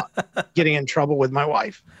without getting in trouble with my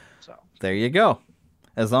wife. So there you go.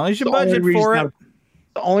 As long as you budget for it.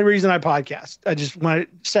 The only reason I podcast. I just want it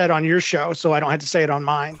said on your show so I don't have to say it on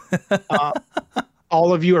mine.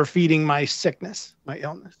 All of you are feeding my sickness, my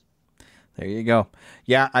illness. There you go.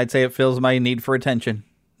 Yeah, I'd say it fills my need for attention.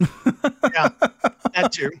 Yeah,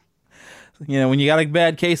 that too. You know, when you got a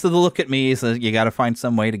bad case of the look at me, so you got to find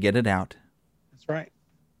some way to get it out. That's right.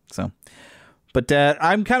 So, but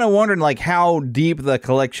I'm kind of wondering like how deep the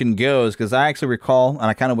collection goes, because I actually recall, and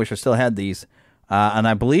I kind of wish I still had these, and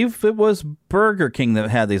I believe it was Burger King that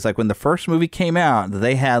had these. Like when the first movie came out,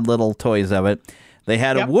 they had little toys of it. They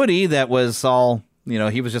had a Woody that was all, you know,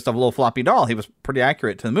 he was just a little floppy doll. He was pretty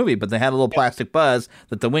accurate to the movie, but they had a little plastic Buzz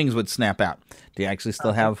that the wings would snap out. Do you actually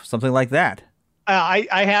still have something like that?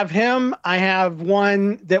 I have him. I have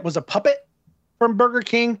one that was a puppet from Burger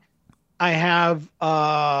King. I have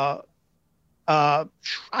I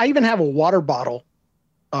even have a water bottle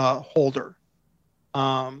holder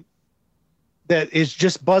that is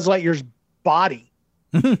just Buzz Lightyear's body,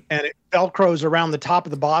 and it velcros around the top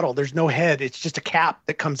of the bottle. There's no head. It's just a cap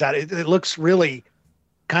that comes out. It looks really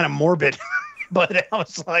kind of morbid, but I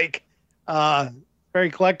was like,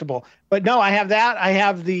 very collectible. But no, I have that. I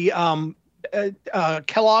have the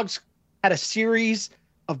Kellogg's had a series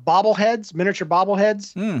of bobbleheads, miniature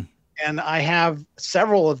bobbleheads, and I have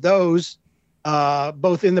several of those,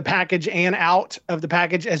 both in the package and out of the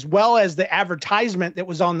package, as well as the advertisement that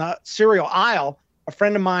was on the cereal aisle. A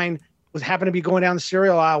friend of mine happened to be going down the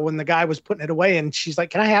cereal aisle when the guy was putting it away, and she's like,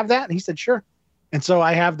 "Can I have that?" And he said, "Sure." And so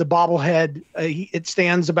I have the bobblehead. It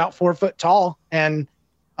stands about 4 foot tall, and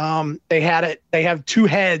they had it. They have two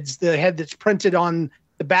heads: the head that's printed on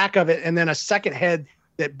the back of it, and then a second head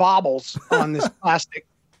that bobbles on this plastic,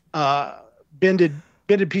 bended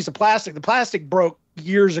piece of plastic. The plastic broke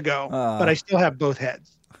years ago, but I still have both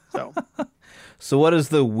heads. So, so what is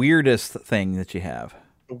the weirdest thing that you have?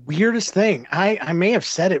 The weirdest thing, I may have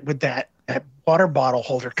said it with that water bottle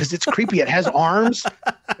holder because it's creepy. It has arms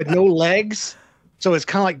but no legs, so it's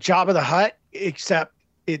kind of like Jabba the Hutt, except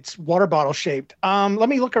it's water bottle shaped. Let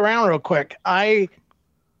me look around real quick.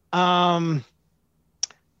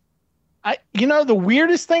 The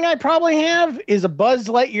weirdest thing I probably have is a Buzz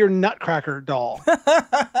Lightyear Nutcracker doll.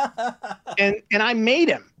 and I made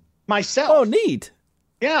him myself. Oh, neat.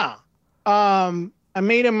 Yeah. I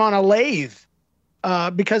made him on a lathe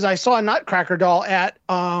because I saw a Nutcracker doll at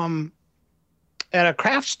a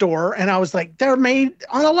craft store, and I was like, they're made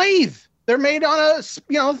on a lathe. They're made on a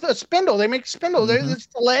spindle. They make spindle. There's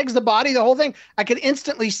the legs, the body, the whole thing. I could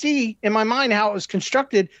instantly see in my mind how it was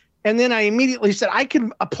constructed. And then I immediately said, I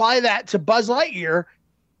can apply that to Buzz Lightyear.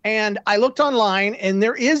 And I looked online, and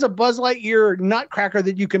there is a Buzz Lightyear Nutcracker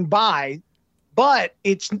that you can buy, but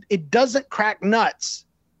it doesn't crack nuts.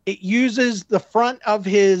 It uses the front of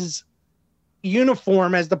his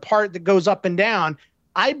uniform as the part that goes up and down.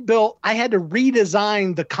 I had to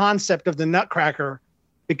redesign the concept of the Nutcracker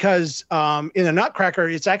because in the Nutcracker,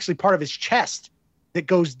 it's actually part of his chest that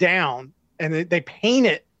goes down, and they paint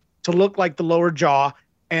it to look like the lower jaw,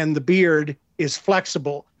 and the beard is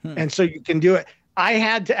flexible. And so you can do it. I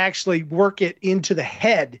had to actually work it into the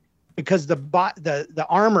head because the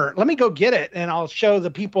armor, let me go get it and I'll show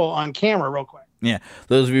the people on camera real quick. Yeah.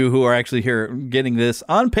 Those of you who are actually here getting this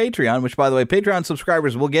on Patreon, which by the way, Patreon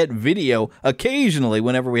subscribers will get video occasionally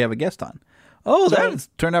whenever we have a guest on. Oh, so that's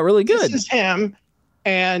turned out really good. This is him,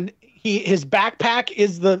 and his backpack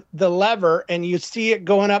is the lever, and you see it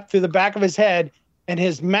going up through the back of his head, and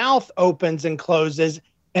his mouth opens and closes,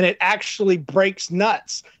 and it actually breaks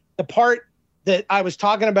nuts. The part that I was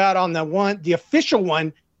talking about on the official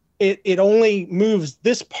one, it only moves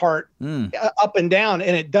this part up and down,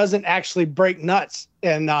 and it doesn't actually break nuts.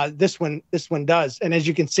 And this one does. And as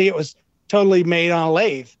you can see, it was totally made on a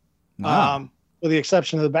lathe, with the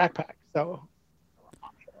exception of the backpack. So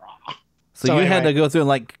you had to go through and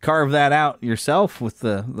like carve that out yourself with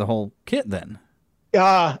the whole kit then.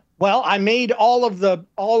 Well, I made all of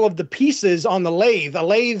the pieces on the lathe. A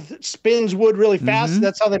lathe spins wood really fast.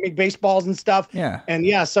 That's how they make baseballs and stuff. Yeah. And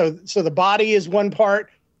so the body is one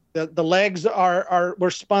part. The legs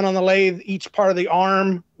were spun on the lathe. Each part of the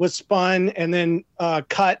arm was spun and then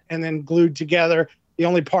cut and then glued together. The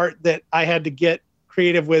only part that I had to get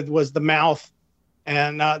creative with was the mouth,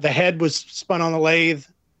 and the head was spun on the lathe.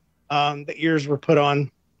 The ears were put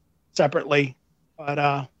on separately,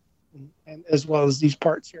 but and as well as these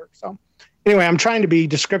parts here. So anyway, I'm trying to be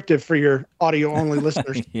descriptive for your audio only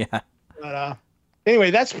listeners. Yeah. But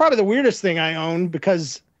anyway, that's probably the weirdest thing I own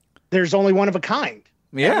because there's only one of a kind.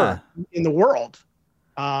 Yeah. In the world.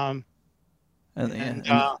 And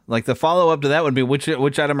like the follow up to that would be which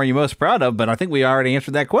item are you most proud of? But I think we already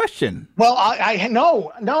answered that question. Well, I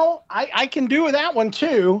can do that one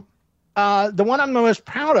too. The one I'm most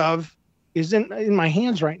proud of is in my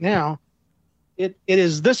hands right now. It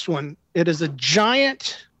is this one. It is a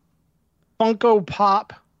giant Funko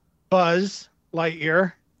Pop Buzz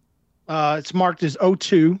Lightyear. It's marked as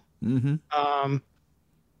 02. Mm-hmm.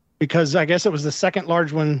 Because I guess it was the second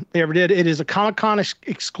large one they ever did. It is a Comic-Con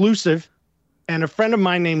exclusive, and a friend of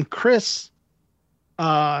mine named Chris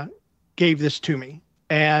gave this to me.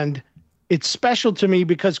 And it's special to me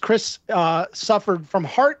because Chris suffered from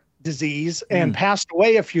heart disease and passed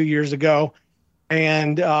away a few years ago.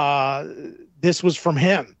 And this was from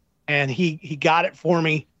him. And he got it for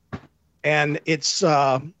me. And it's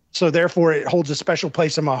so therefore it holds a special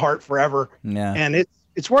place in my heart forever. Yeah. And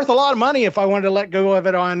it's worth a lot of money if I wanted to let go of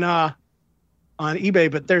it on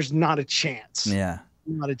eBay, but there's not a chance. Yeah.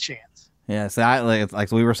 Not a chance. Yeah, so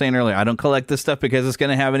like we were saying earlier, I don't collect this stuff because it's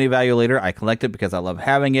going to have any value later. I collect it because I love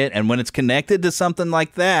having it, and when it's connected to something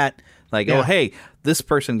like that, like oh hey, this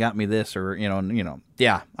person got me this, or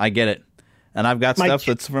yeah, I get it. And I've got stuff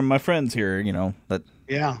that's from my friends here, that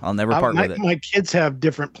I'll never part with it. My kids have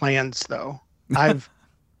different plans though. I've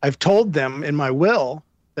told them in my will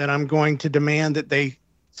that I'm going to demand that they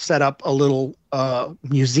set up a little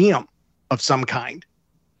museum of some kind.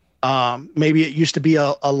 Maybe it used to be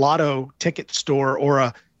a lotto ticket store or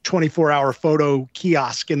a 24-hour photo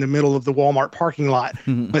kiosk in the middle of the Walmart parking lot,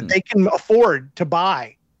 but they can afford to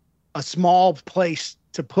buy a small place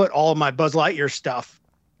to put all of my Buzz Lightyear stuff,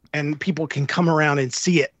 and people can come around and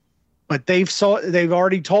see it. But they've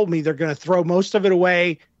already told me they're going to throw most of it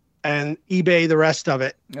away and eBay the rest of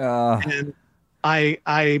it. And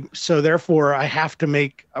so therefore I have to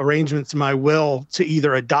make arrangements in my will to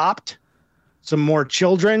either adopt some more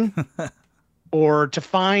children or to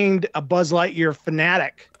find a Buzz Lightyear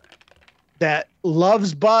fanatic that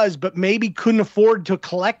loves Buzz, but maybe couldn't afford to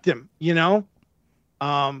collect him,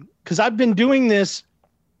 because I've been doing this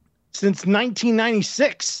since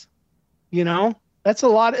 1996, that's a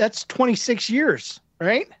lot. That's 26 years,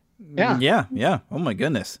 right? Yeah. Yeah. Oh my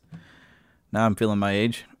goodness. Now I'm feeling my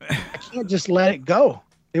age. I can't just let it go.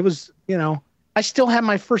 It was, I still have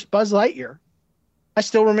my first Buzz Lightyear. I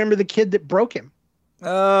still remember the kid that broke him.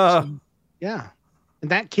 Yeah. And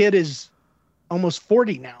that kid is almost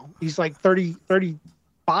 40 now. He's like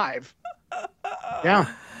 35.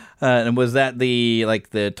 Yeah. And was that the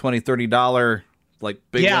 $20, $30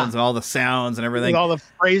 big ones and all the sounds and everything? With all the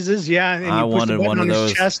phrases, yeah. And I wanted one of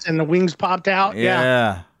those. His chest and the wings popped out.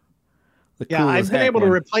 Yeah. I've been able to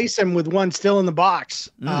replace him with one still in the box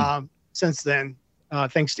since then,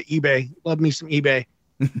 thanks to eBay. Love me some eBay.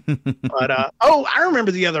 But I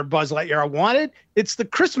remember the other Buzz Lightyear I wanted. It's the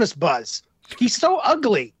Christmas Buzz. He's so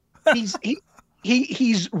ugly.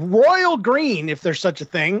 He's royal green, if there's such a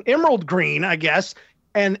thing, emerald green, I guess.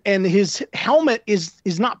 And his helmet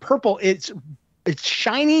is not purple. It's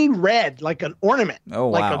shiny red, like an ornament. Oh,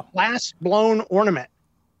 wow. Like a glass blown ornament.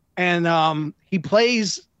 And he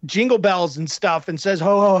plays jingle bells and stuff and says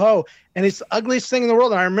ho ho ho. And it's the ugliest thing in the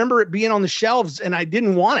world. And I remember it being on the shelves and I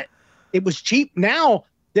didn't want it. It was cheap. Now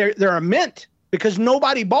they're a mint because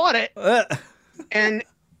nobody bought it. And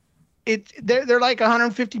they're like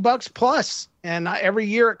 $150 plus. And every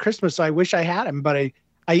year at Christmas, I wish I had him, but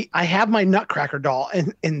I have my Nutcracker doll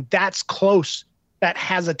and that's close. That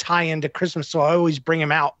has a tie into Christmas. So I always bring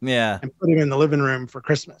him out and put him in the living room for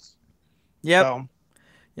Christmas. Yep. So,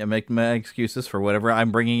 yeah, make my excuses for whatever I'm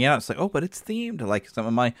bringing out. It's like, oh, but it's themed, like some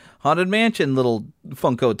of my Haunted Mansion little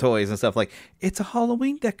Funko toys and stuff. Like, it's a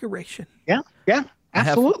Halloween decoration. Yeah,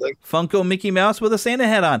 absolutely. Funko Mickey Mouse with a Santa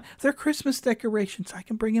hat on. They're Christmas decorations. I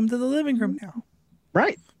can bring him to the living room now.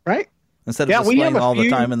 Right. Instead of displaying all the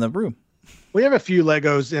time in the room. We have a few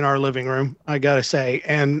Legos in our living room, I gotta say,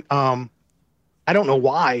 and I don't know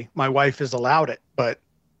why my wife has allowed it, but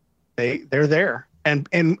they're there. And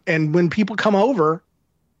when people come over,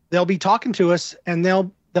 they'll be talking to us and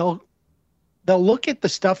they'll look at the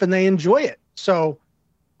stuff and they enjoy it. So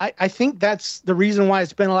I think that's the reason why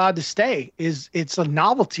it's been allowed to stay, is it's a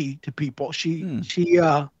novelty to people. She's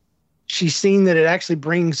seen that it actually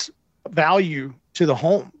brings value to the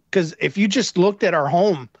home. Because if you just looked at our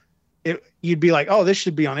home, you'd be like, oh, this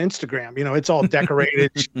should be on Instagram. It's all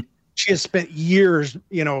decorated. She has spent years,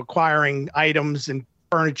 acquiring items and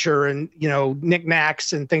furniture and,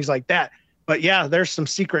 knickknacks and things like that. But yeah, there's some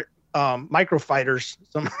secret microfighters,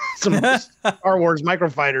 some Star Wars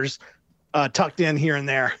microfighters tucked in here and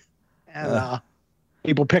there. And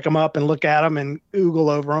people pick them up and look at them and oogle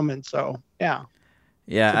over them. And so, yeah.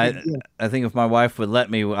 Yeah, I think if my wife would let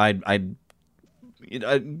me, I'd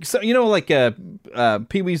like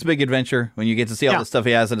Pee-wee's Big Adventure, when you get to see all the stuff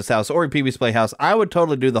he has in his house, or Pee-wee's Playhouse, I would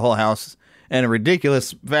totally do the whole house in a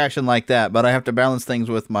ridiculous fashion like that. But I have to balance things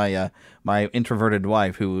with my my introverted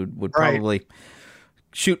wife, who would probably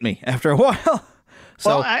shoot me after a while.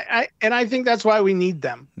 So well, I think that's why we need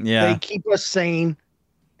them. Yeah, they keep us sane,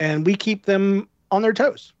 and we keep them on their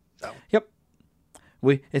toes. Yep.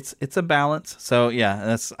 It's a balance. So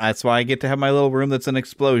yeah, that's why I get to have my little room that's an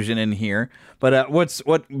explosion in here. But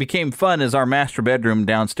what became fun is our master bedroom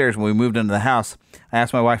downstairs when we moved into the house. I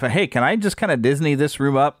asked my wife, "Hey, can I just kind of Disney this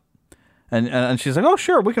room up?" And she's like, "Oh,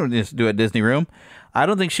 sure, we can just do a Disney room." I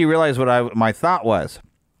don't think she realized what my thought was.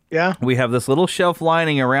 Yeah. We have this little shelf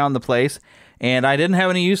lining around the place, and I didn't have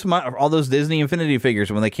any use of all those Disney Infinity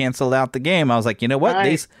figures. When they canceled out the game, I was like, you know what?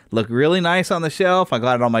 These look really nice on the shelf. I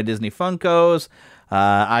got all my Disney Funkos.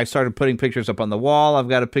 I started putting pictures up on the wall. I've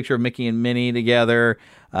got a picture of Mickey and Minnie together.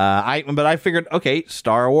 But I figured, okay,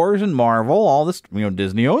 Star Wars and Marvel, all this,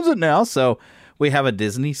 Disney owns it now. So we have a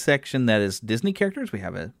Disney section that is Disney characters. We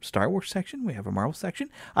have a Star Wars section. We have a Marvel section.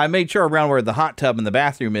 I made sure around where the hot tub and the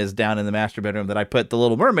bathroom is down in the master bedroom that I put the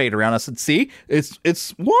Little Mermaid around. I said, see,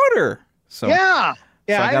 it's water. So yeah.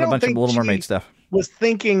 So I got a bunch of Little Mermaid stuff. Was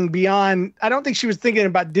thinking beyond. I don't think she was thinking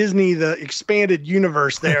about Disney, the expanded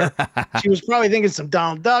universe there. She was probably thinking some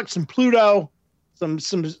Donald Duck, some Pluto, some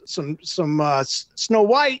Snow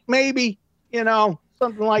White, maybe,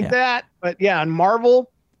 something like that. But yeah, and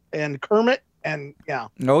Marvel and Kermit and yeah.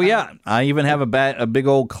 Oh yeah, I even have a big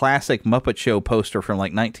old classic Muppet Show poster from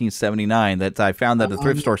like 1979 that I found at a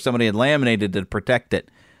thrift store. Somebody had laminated to protect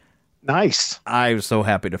it. Nice. I was so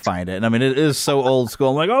happy to find it. And I mean, it is so old school.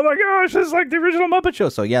 I'm like, oh my gosh, it's like the original Muppet Show.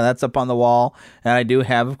 So yeah, that's up on the wall. And I do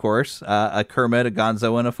have, of course, a Kermit, a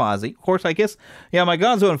Gonzo, and a Fozzie. Of course, I guess, yeah, my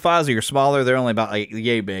Gonzo and Fozzie are smaller. They're only about like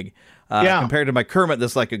yay big. Compared to my Kermit,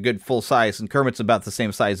 that's like a good full size. And Kermit's about the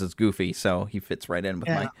same size as Goofy. So he fits right in with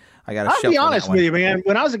I got a shelf. I'll be honest with you, man.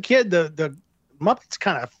 When I was a kid, the Muppets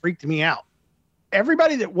kind of freaked me out.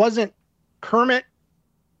 Everybody that wasn't Kermit,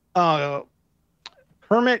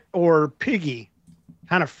 or Piggy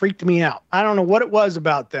kind of freaked me out. I don't know what it was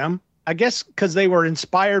about them. I guess because they were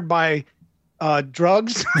inspired by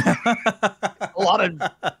drugs. A lot of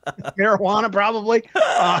marijuana, probably.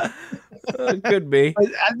 Could be.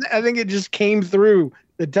 I think it just came through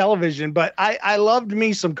the television. But I loved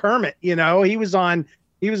me some Kermit. He was on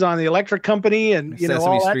the Electric Company and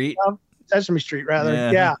Sesame Street. Sesame Street, rather.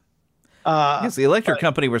 Yeah. Yes, the Electric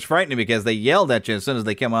Company was frightening because they yelled at you as soon as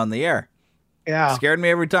they came on the air. Yeah. Scared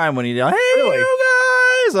me every time when he yelled, hey, you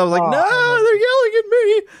guys! I was like, no, they're yelling at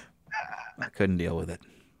me. I couldn't deal with it.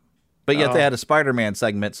 But yet they had a Spider-Man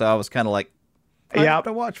segment, so I was kind of like, I have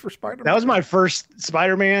to watch for Spider-Man. That was my first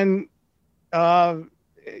Spider-Man,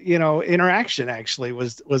 interaction, actually,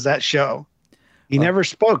 was that show. He never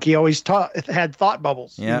spoke. He always had thought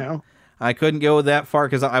bubbles, I couldn't go that far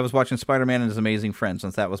because I was watching Spider-Man and His Amazing Friends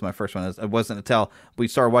since that was my first one. It wasn't until we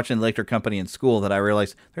started watching the Electric Company in school that I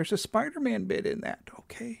realized there's a Spider-Man bit in that.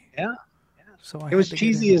 Okay. Yeah. So it was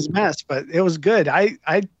cheesy as mess, but it was good. I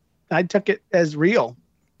took it as real.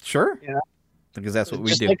 Sure. Because that's what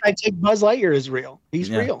we do. Like I take Buzz Lightyear as real.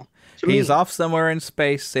 He's real. He's off somewhere in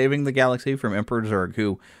space saving the galaxy from Emperor Zurg,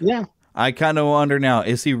 who I kind of wonder now,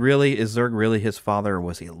 is Zurg really his father, or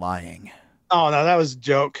was he lying? Oh, no, that was a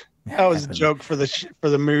joke. That was a joke for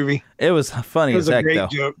the movie. It was funny as heck, though. It was a great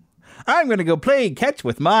joke. I'm going to go play catch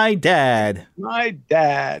with my dad. My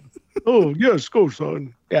dad. Oh, yes, go,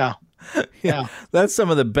 son. Yeah. Yeah. That's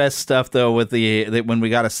some of the best stuff, though, with when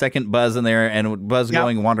we got a second Buzz in there and Buzz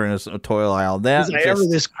going wandering a toil aisle. Was I ever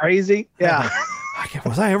this crazy? Yeah.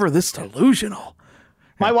 Was I ever this delusional?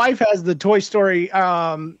 My wife has the Toy Story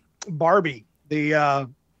Barbie, the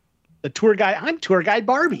tour guide. I'm tour guide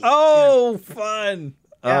Barbie. Oh, fun.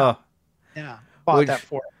 Yeah. Bought that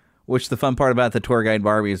for her. Which the fun part about the tour guide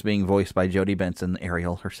Barbie is being voiced by Jodie Benson,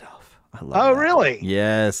 Ariel herself. I love that. Really?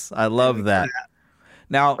 Yes, I love that.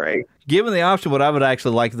 Now, given the option, what I would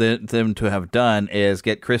actually like them to have done is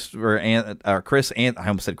get Chris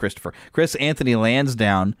Anthony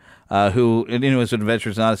Lansdowne, who anyone who's an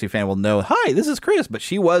Adventures in Odyssey fan will know. Hi, this is Chris, but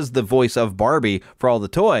she was the voice of Barbie for all the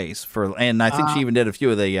toys and I think she even did a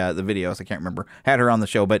few of the videos. I can't remember. Had her on the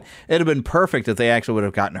show, but it'd have been perfect if they actually would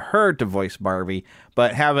have gotten her to voice Barbie.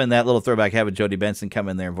 But having that little throwback, having Jodie Benson come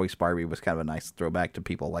in there and voice Barbie was kind of a nice throwback to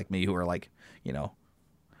people like me who are like,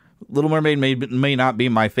 Little Mermaid may not be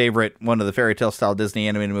my favorite one of the fairy tale style Disney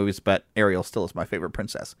animated movies, but Ariel still is my favorite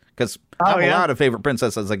princess because I'm allowed a favorite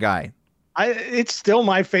princess as a guy. It's still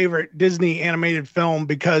my favorite Disney animated film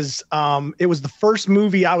because it was the first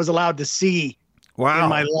movie I was allowed to see in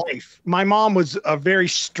my life. My mom was a very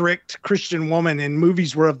strict Christian woman, and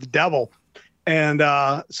movies were of the devil. And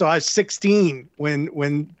so I was 16 when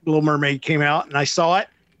Little Mermaid came out, and I saw it,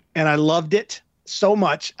 and I loved it so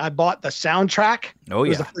much. I bought the soundtrack. Oh, yeah. It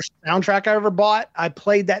was the first soundtrack I ever bought. I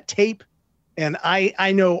played that tape, and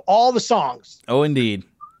I know all the songs. Oh, indeed.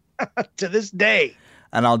 To this day.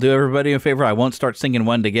 And I'll do everybody a favor. I won't start singing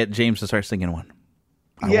one to get James to start singing one.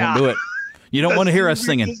 I won't do it. You don't want to hear us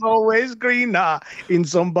singing. It's always greener in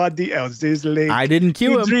somebody else's lake. I didn't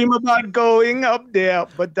cue him. Dream about going up there,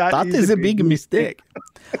 but that is a big mistake.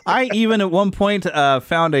 I even at one point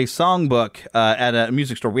found a songbook at a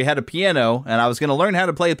music store. We had a piano, and I was going to learn how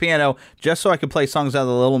to play the piano just so I could play songs out of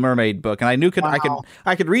the Little Mermaid book. And I knew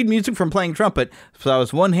I could read music from playing trumpet, so I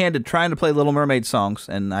was one-handed trying to play Little Mermaid songs,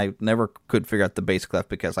 and I never could figure out the bass clef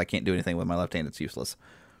because I can't do anything with my left hand. It's useless.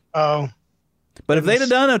 Oh. But if they'd have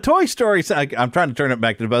done a Toy Story song, I'm trying to turn it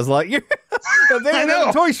back to Buzz Lightyear. If they'd have done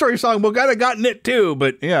a Toy Story song, we'd have gotten it too.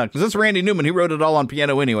 But yeah, because it's Randy Newman. He wrote it all on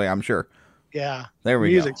piano anyway, I'm sure. Yeah. There we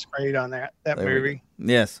go. Music's great on that movie.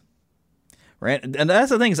 Yes. And that's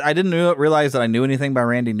the thing is I didn't realize that I knew anything by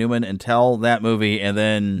Randy Newman until that movie. And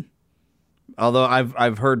then, although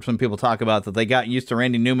I've heard some people talk about that they got used to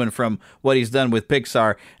Randy Newman from what he's done with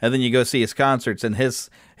Pixar, and then you go see his concerts, and his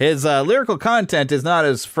lyrical content is not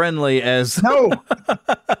as friendly as no.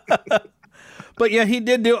 But yeah, he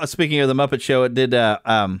did do. Speaking of the Muppet Show, it did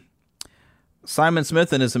Simon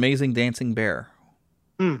Smith and His Amazing Dancing Bear,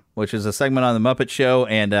 which is a segment on the Muppet Show,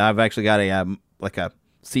 and I've actually got a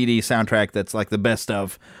CD soundtrack that's like the best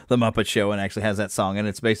of the Muppet Show, and actually has that song, and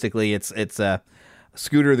it's basically it's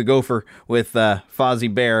Scooter the Gopher with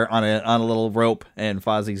Fozzie Bear on a little rope, and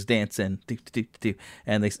Fozzie's dancing,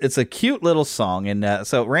 and it's a cute little song. And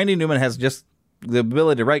so Randy Newman has just the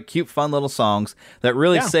ability to write cute, fun little songs that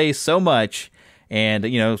really say so much. And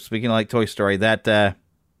speaking of like Toy Story, that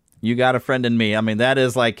You Got a Friend in Me. I mean, that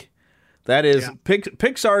is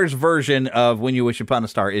Pixar's version of When You Wish Upon a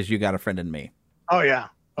Star is You Got a Friend in Me. Oh yeah,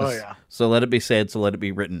 yeah. So let it be said, so let it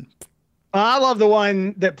be written. I love the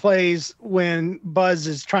one that plays when Buzz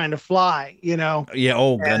is trying to fly, Yeah.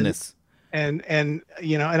 Oh, goodness. And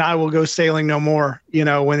I will go sailing no more,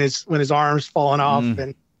 when his arm's falling off,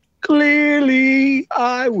 and clearly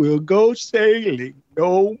I will go sailing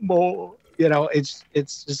no more. It's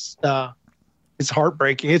just, it's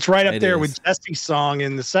heartbreaking. It's right up there with Jesse's song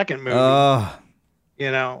in the second movie.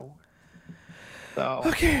 So.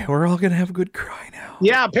 Okay, we're all going to have a good cry now.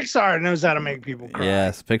 Yeah, Pixar knows how to make people cry.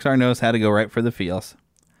 Yes, Pixar knows how to go right for the feels.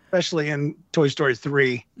 Especially in Toy Story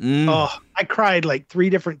 3. Oh, I cried like 3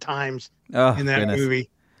 different times in that movie.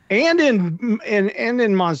 And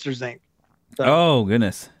in Monsters, Inc. So, oh,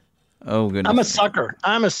 goodness. I'm a sucker.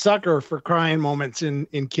 I'm a sucker for crying moments in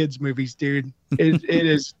kids' movies, dude. It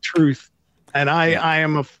is truth. And I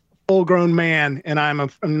am a full-grown man, and I'm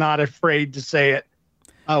not afraid to say it.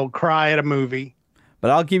 I will cry at a movie. But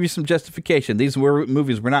I'll give you some justification. These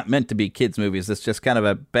movies were not meant to be kids' movies. It's just kind of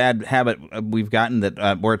a bad habit we've gotten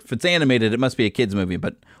that where if it's animated, it must be a kids' movie.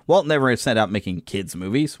 But Walt never set out making kids'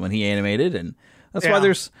 movies when he animated, and that's why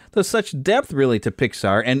there's such depth really to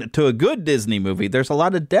Pixar. And to a good Disney movie, there's a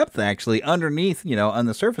lot of depth actually underneath, on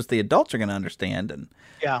the surface the adults are going to understand. And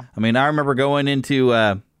yeah. I mean, I remember going into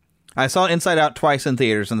I saw Inside Out twice in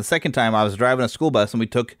theaters, and the second time I was driving a school bus, and we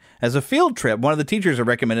took, as a field trip, one of the teachers had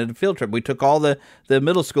recommended a field trip. We took all the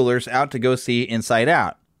middle schoolers out to go see Inside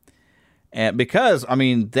Out. And because, I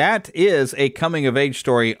mean, that is a coming-of-age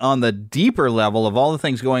story on the deeper level of all the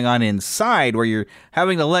things going on inside, where you're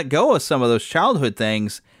having to let go of some of those childhood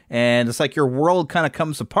things, and it's like your world kind of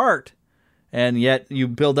comes apart, and yet you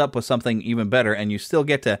build up with something even better, and you still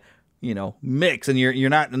get to, mix, and you're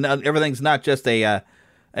not, everything's not just a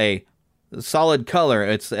solid color.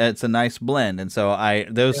 It's a nice blend, and so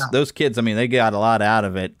those kids, I mean, they got a lot out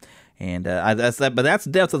of it, and that's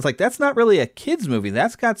depth. It's like that's not really a kids movie.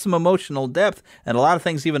 That's got some emotional depth, and a lot of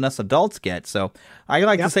things even us adults get. So I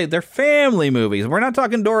like to say they're family movies. We're not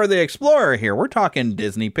talking Dora the Explorer here. We're talking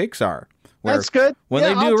Disney Pixar. That's good. When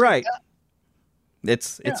they do right,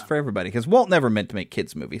 it's for everybody. Because Walt never meant to make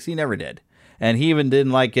kids movies. He never did. And he even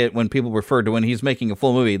didn't like it when people referred to when he's making a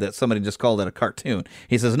full movie that somebody just called it a cartoon.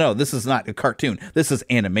 He says, no, this is not a cartoon. This is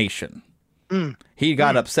animation. He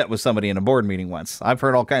got upset with somebody in a board meeting once. I've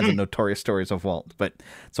heard all kinds of notorious stories of Walt. But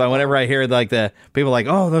so whenever I hear like the people like,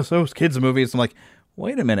 oh, those kids movies, I'm like,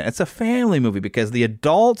 wait a minute. It's a family movie because the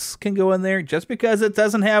adults can go in there. Just because it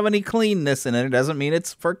doesn't have any cleanness in it doesn't mean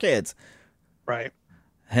it's for kids. Right.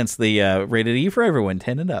 Hence the rated E for everyone,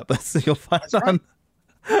 10 and up. You'll find on...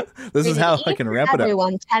 This is how I can wrap it up.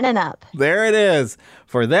 Everyone, 10 and up. There it is.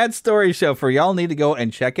 For That Story Show, for y'all need to go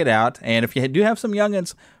and check it out. And if you do have some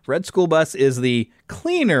youngins, Red School Bus is the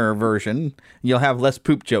cleaner version. You'll have less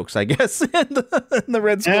poop jokes, I guess, in the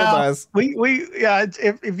Red School Bus.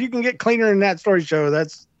 If you can get cleaner in That Story Show,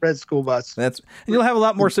 that's Red School Bus. And you'll have a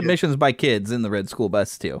lot more submissions by kids in the Red School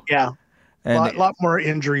Bus too. Yeah. A lot more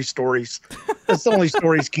injury stories. That's the only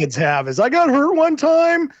stories kids have is I got hurt one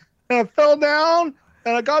time and I fell down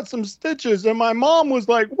and I got some stitches and my mom was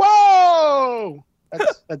like, whoa.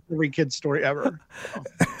 That's every kid's story ever.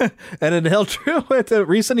 And it held true at the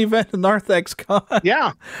recent event in Narthex Con.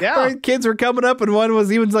 Yeah. Where kids were coming up, and one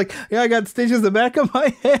was even like, "Yeah, I got stitches in the back of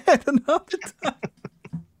my head." And all the time.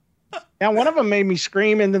 Yeah, one of them made me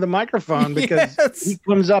scream into the microphone because he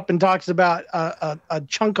comes up and talks about a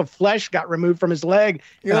chunk of flesh got removed from his leg.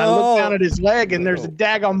 And I look down at his leg, and there's a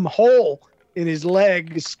daggum hole in his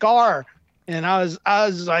leg, a scar. And I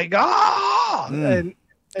was like, and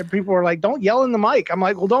people were like, "Don't yell in the mic." I'm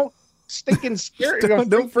like, "Well, don't stinking scare.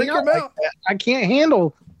 don't freak him out. Like I can't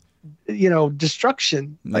handle,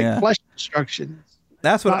 destruction, like flesh destruction."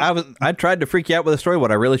 That's what I tried to freak you out with a story.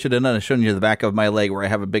 What I really should have done is shown you the back of my leg where I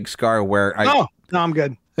have a big scar where no, I'm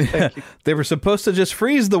good. Thank you. They were supposed to just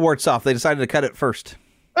freeze the warts off. They decided to cut it first.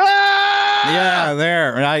 Yeah,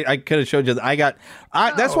 there. And I could have showed you.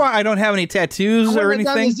 That's why I don't have any tattoos or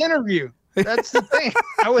anything. Done this interview. That's the thing.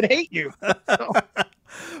 I would hate you. So.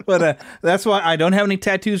 But that's why I don't have any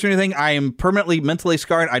tattoos or anything. I am permanently mentally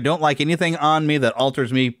scarred. I don't like anything on me that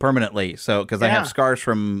alters me permanently. So, because I have scars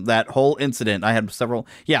from that whole incident. I had several.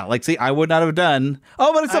 Yeah, see, I would not have done.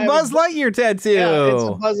 Oh, but it's a Buzz Lightyear tattoo. Yeah, it's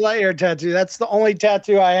a Buzz Lightyear tattoo. That's the only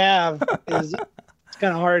tattoo I have. It's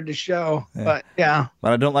kind of hard to show, but yeah.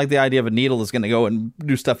 But I don't like the idea of a needle that's going to go and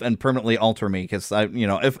do stuff and permanently alter me. Because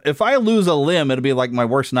if I lose a limb, it'll be like my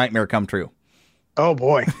worst nightmare come true. Oh,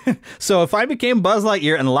 boy. So if I became Buzz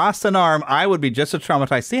Lightyear and lost an arm, I would be just as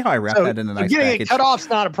traumatized. See how I wrap that in a nice getting package? It cut off's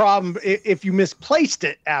not a problem. If you misplaced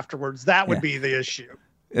it afterwards, that would be the issue.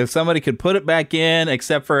 If somebody could put it back in,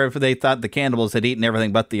 except for if they thought the cannibals had eaten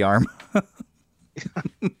everything but the arm.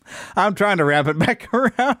 I'm trying to wrap it back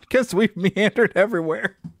around because we've meandered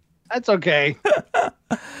everywhere. That's okay.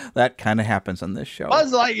 That kind of happens on this show.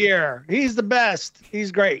 Buzz Lightyear. He's the best.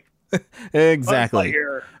 He's great. Exactly.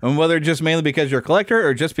 And whether just mainly because you're a collector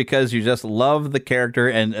or just because you just love the character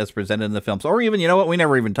and as presented in the films, or even, we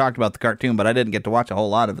never even talked about the cartoon, but I didn't get to watch a whole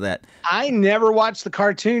lot of that. I never watched the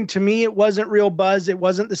cartoon. To me, it wasn't real Buzz. It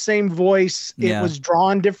wasn't the same voice. It was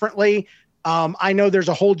drawn differently. I know there's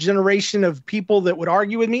a whole generation of people that would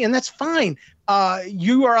argue with me, and that's fine.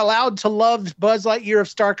 You are allowed to love Buzz Lightyear of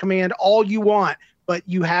Star Command all you want, but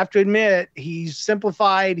you have to admit he's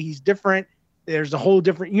simplified. He's different. There's a whole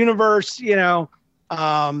different universe, and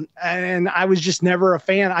I was just never a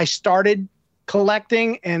fan. I started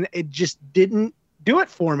collecting and it just didn't do it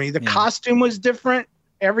for me. The costume was different.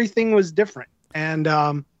 Everything was different. And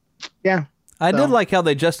I did like how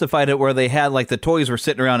they justified it where they had like the toys were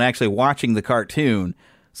sitting around actually watching the cartoon.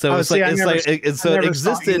 So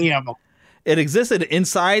it existed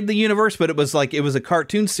inside the universe, but it was a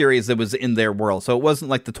cartoon series that was in their world. So it wasn't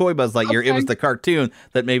like the toy Buzz Lightyear. Okay. It was the cartoon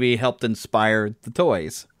that maybe helped inspire the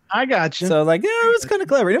toys. I got you. So it was kind of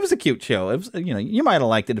clever. And it was a cute show. It was, you might have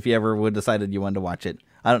liked it if you ever would decided you wanted to watch it.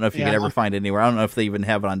 I don't know if you could ever find it anywhere. I don't know if they even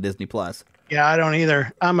have it on Disney Plus. Yeah, I don't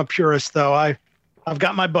either. I'm a purist though. I've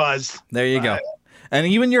got my Buzz. There you go. And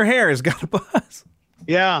even your hair has got a Buzz.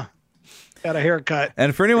 Yeah. Got a haircut.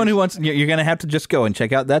 And for anyone who wants, you're going to have to just go and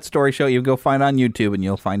check out that story show. You go find on YouTube, and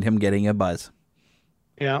you'll find him getting a Buzz.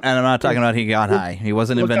 Yeah. And I'm not talking about he got high. He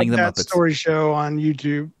wasn't inventing the Muppets. Story show on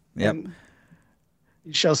YouTube. Yep.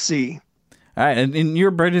 You shall see. All right, and your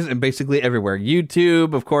bridges and basically everywhere.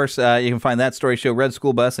 YouTube, of course, you can find that story show, Red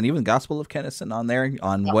School Bus, and even Gospel of Kennison on there,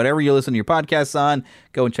 on whatever you listen to your podcasts on.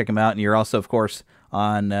 Go and check them out. And you're also, of course,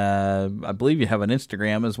 on, I believe you have an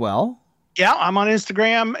Instagram as well. Yeah, I'm on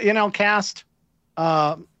Instagram, NLCast,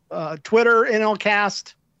 Twitter,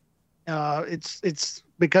 NLCast. It's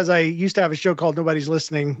because I used to have a show called Nobody's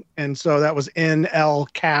Listening, and so that was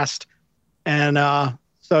NLCast. And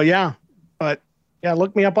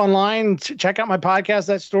look me up online. Check out my podcast,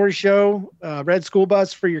 That Story Show, Red School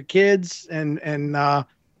Bus for your kids, and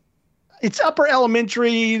it's upper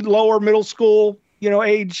elementary, lower middle school,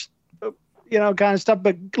 age, kind of stuff.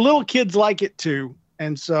 But little kids like it too.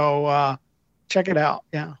 And so check it out.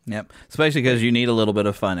 Yeah. Yep. Especially because you need a little bit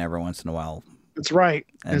of fun every once in a while. That's right.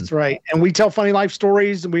 That's right. And we tell funny life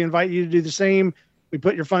stories, and we invite you to do the same. We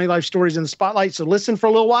put your funny life stories in the spotlight. So listen for a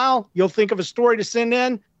little while. You'll think of a story to send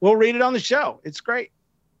in. We'll read it on the show. It's great.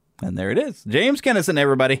 And there it is. James Kennison,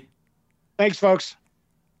 everybody. Thanks, folks.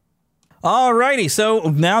 All righty.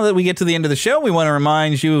 So now that we get to the end of the show, we want to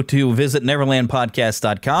remind you to visit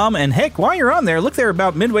neverlandpodcast.com. And heck, while you're on there, look there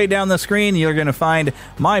about midway down the screen. You're going to find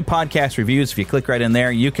my podcast reviews. If you click right in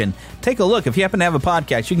there, you can take a look. If you happen to have a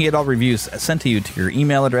podcast, you can get all reviews sent to you to your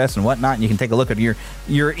email address and whatnot. And you can take a look at your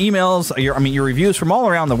emails, your reviews from all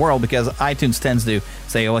around the world, because iTunes tends to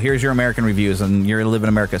say, well, here's your American reviews, and you live in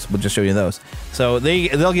America, so we'll just show you those. So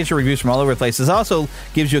they'll get your reviews from all over the place. This also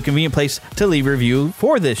gives you a convenient place to leave a review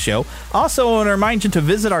for this show. Also, I want to remind you to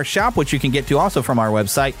visit our shop, which you can get to also from our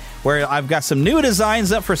website, where I've got some new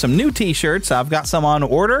designs up for some new T-shirts. I've got some on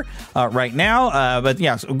order right now. But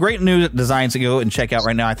yeah, so great new designs to go and check out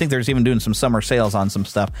right now. I think there's even doing some summer sales on some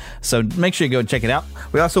stuff. So make sure you go and check it out.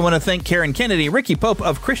 We also want to thank Karen Kennedy, Ricky Pope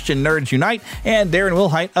of Christian Nerds Unite, and Darren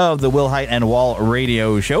Wilhite of the Wilhite and Wall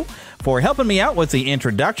Radio Show for helping me out with the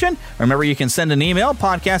introduction. Remember, you can send an email,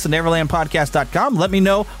 podcast@neverlandpodcast.com. Let me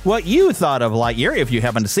know what you thought of Lightyear if you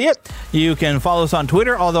happen to see it. You can follow us on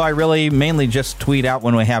Twitter, although I really mainly just tweet out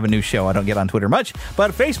when we have a new show. I don't get on Twitter much,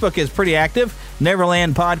 but Facebook is pretty active.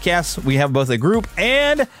 Neverland Podcasts, we have both a group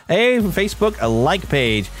and a Facebook like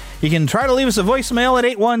page. You can try to leave us a voicemail at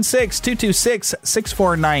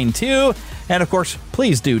 816-226-6492. And, of course,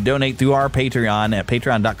 please do donate through our Patreon at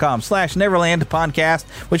patreon.com/NeverlandPodcast,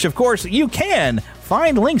 which, of course, you can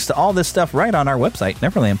find links to all this stuff right on our website,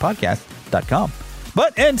 neverlandpodcast.com.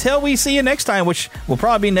 But until we see you next time, which will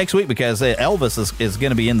probably be next week because Elvis is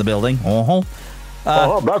going to be in the building. That's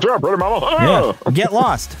right, pretty mama. Yeah, get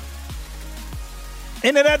lost.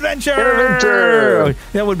 In an adventure!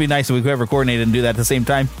 That would be nice if we could ever coordinate and do that at the same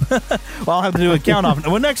time. Well, I'll have to do a count-off.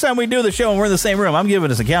 Well, next time we do the show and we're in the same room, I'm giving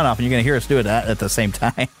us a count-off, and you're going to hear us do it at the same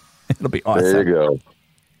time. It'll be awesome. There you go.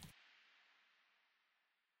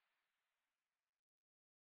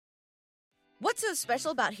 What's so special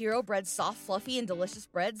about Hero Bread's soft, fluffy, and delicious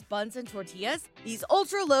breads, buns, and tortillas? These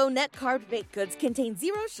ultra-low net-carb baked goods contain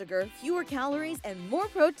zero sugar, fewer calories, and more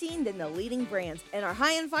protein than the leading brands, and are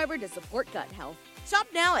high in fiber to support gut health. Shop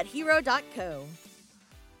now at hero.co.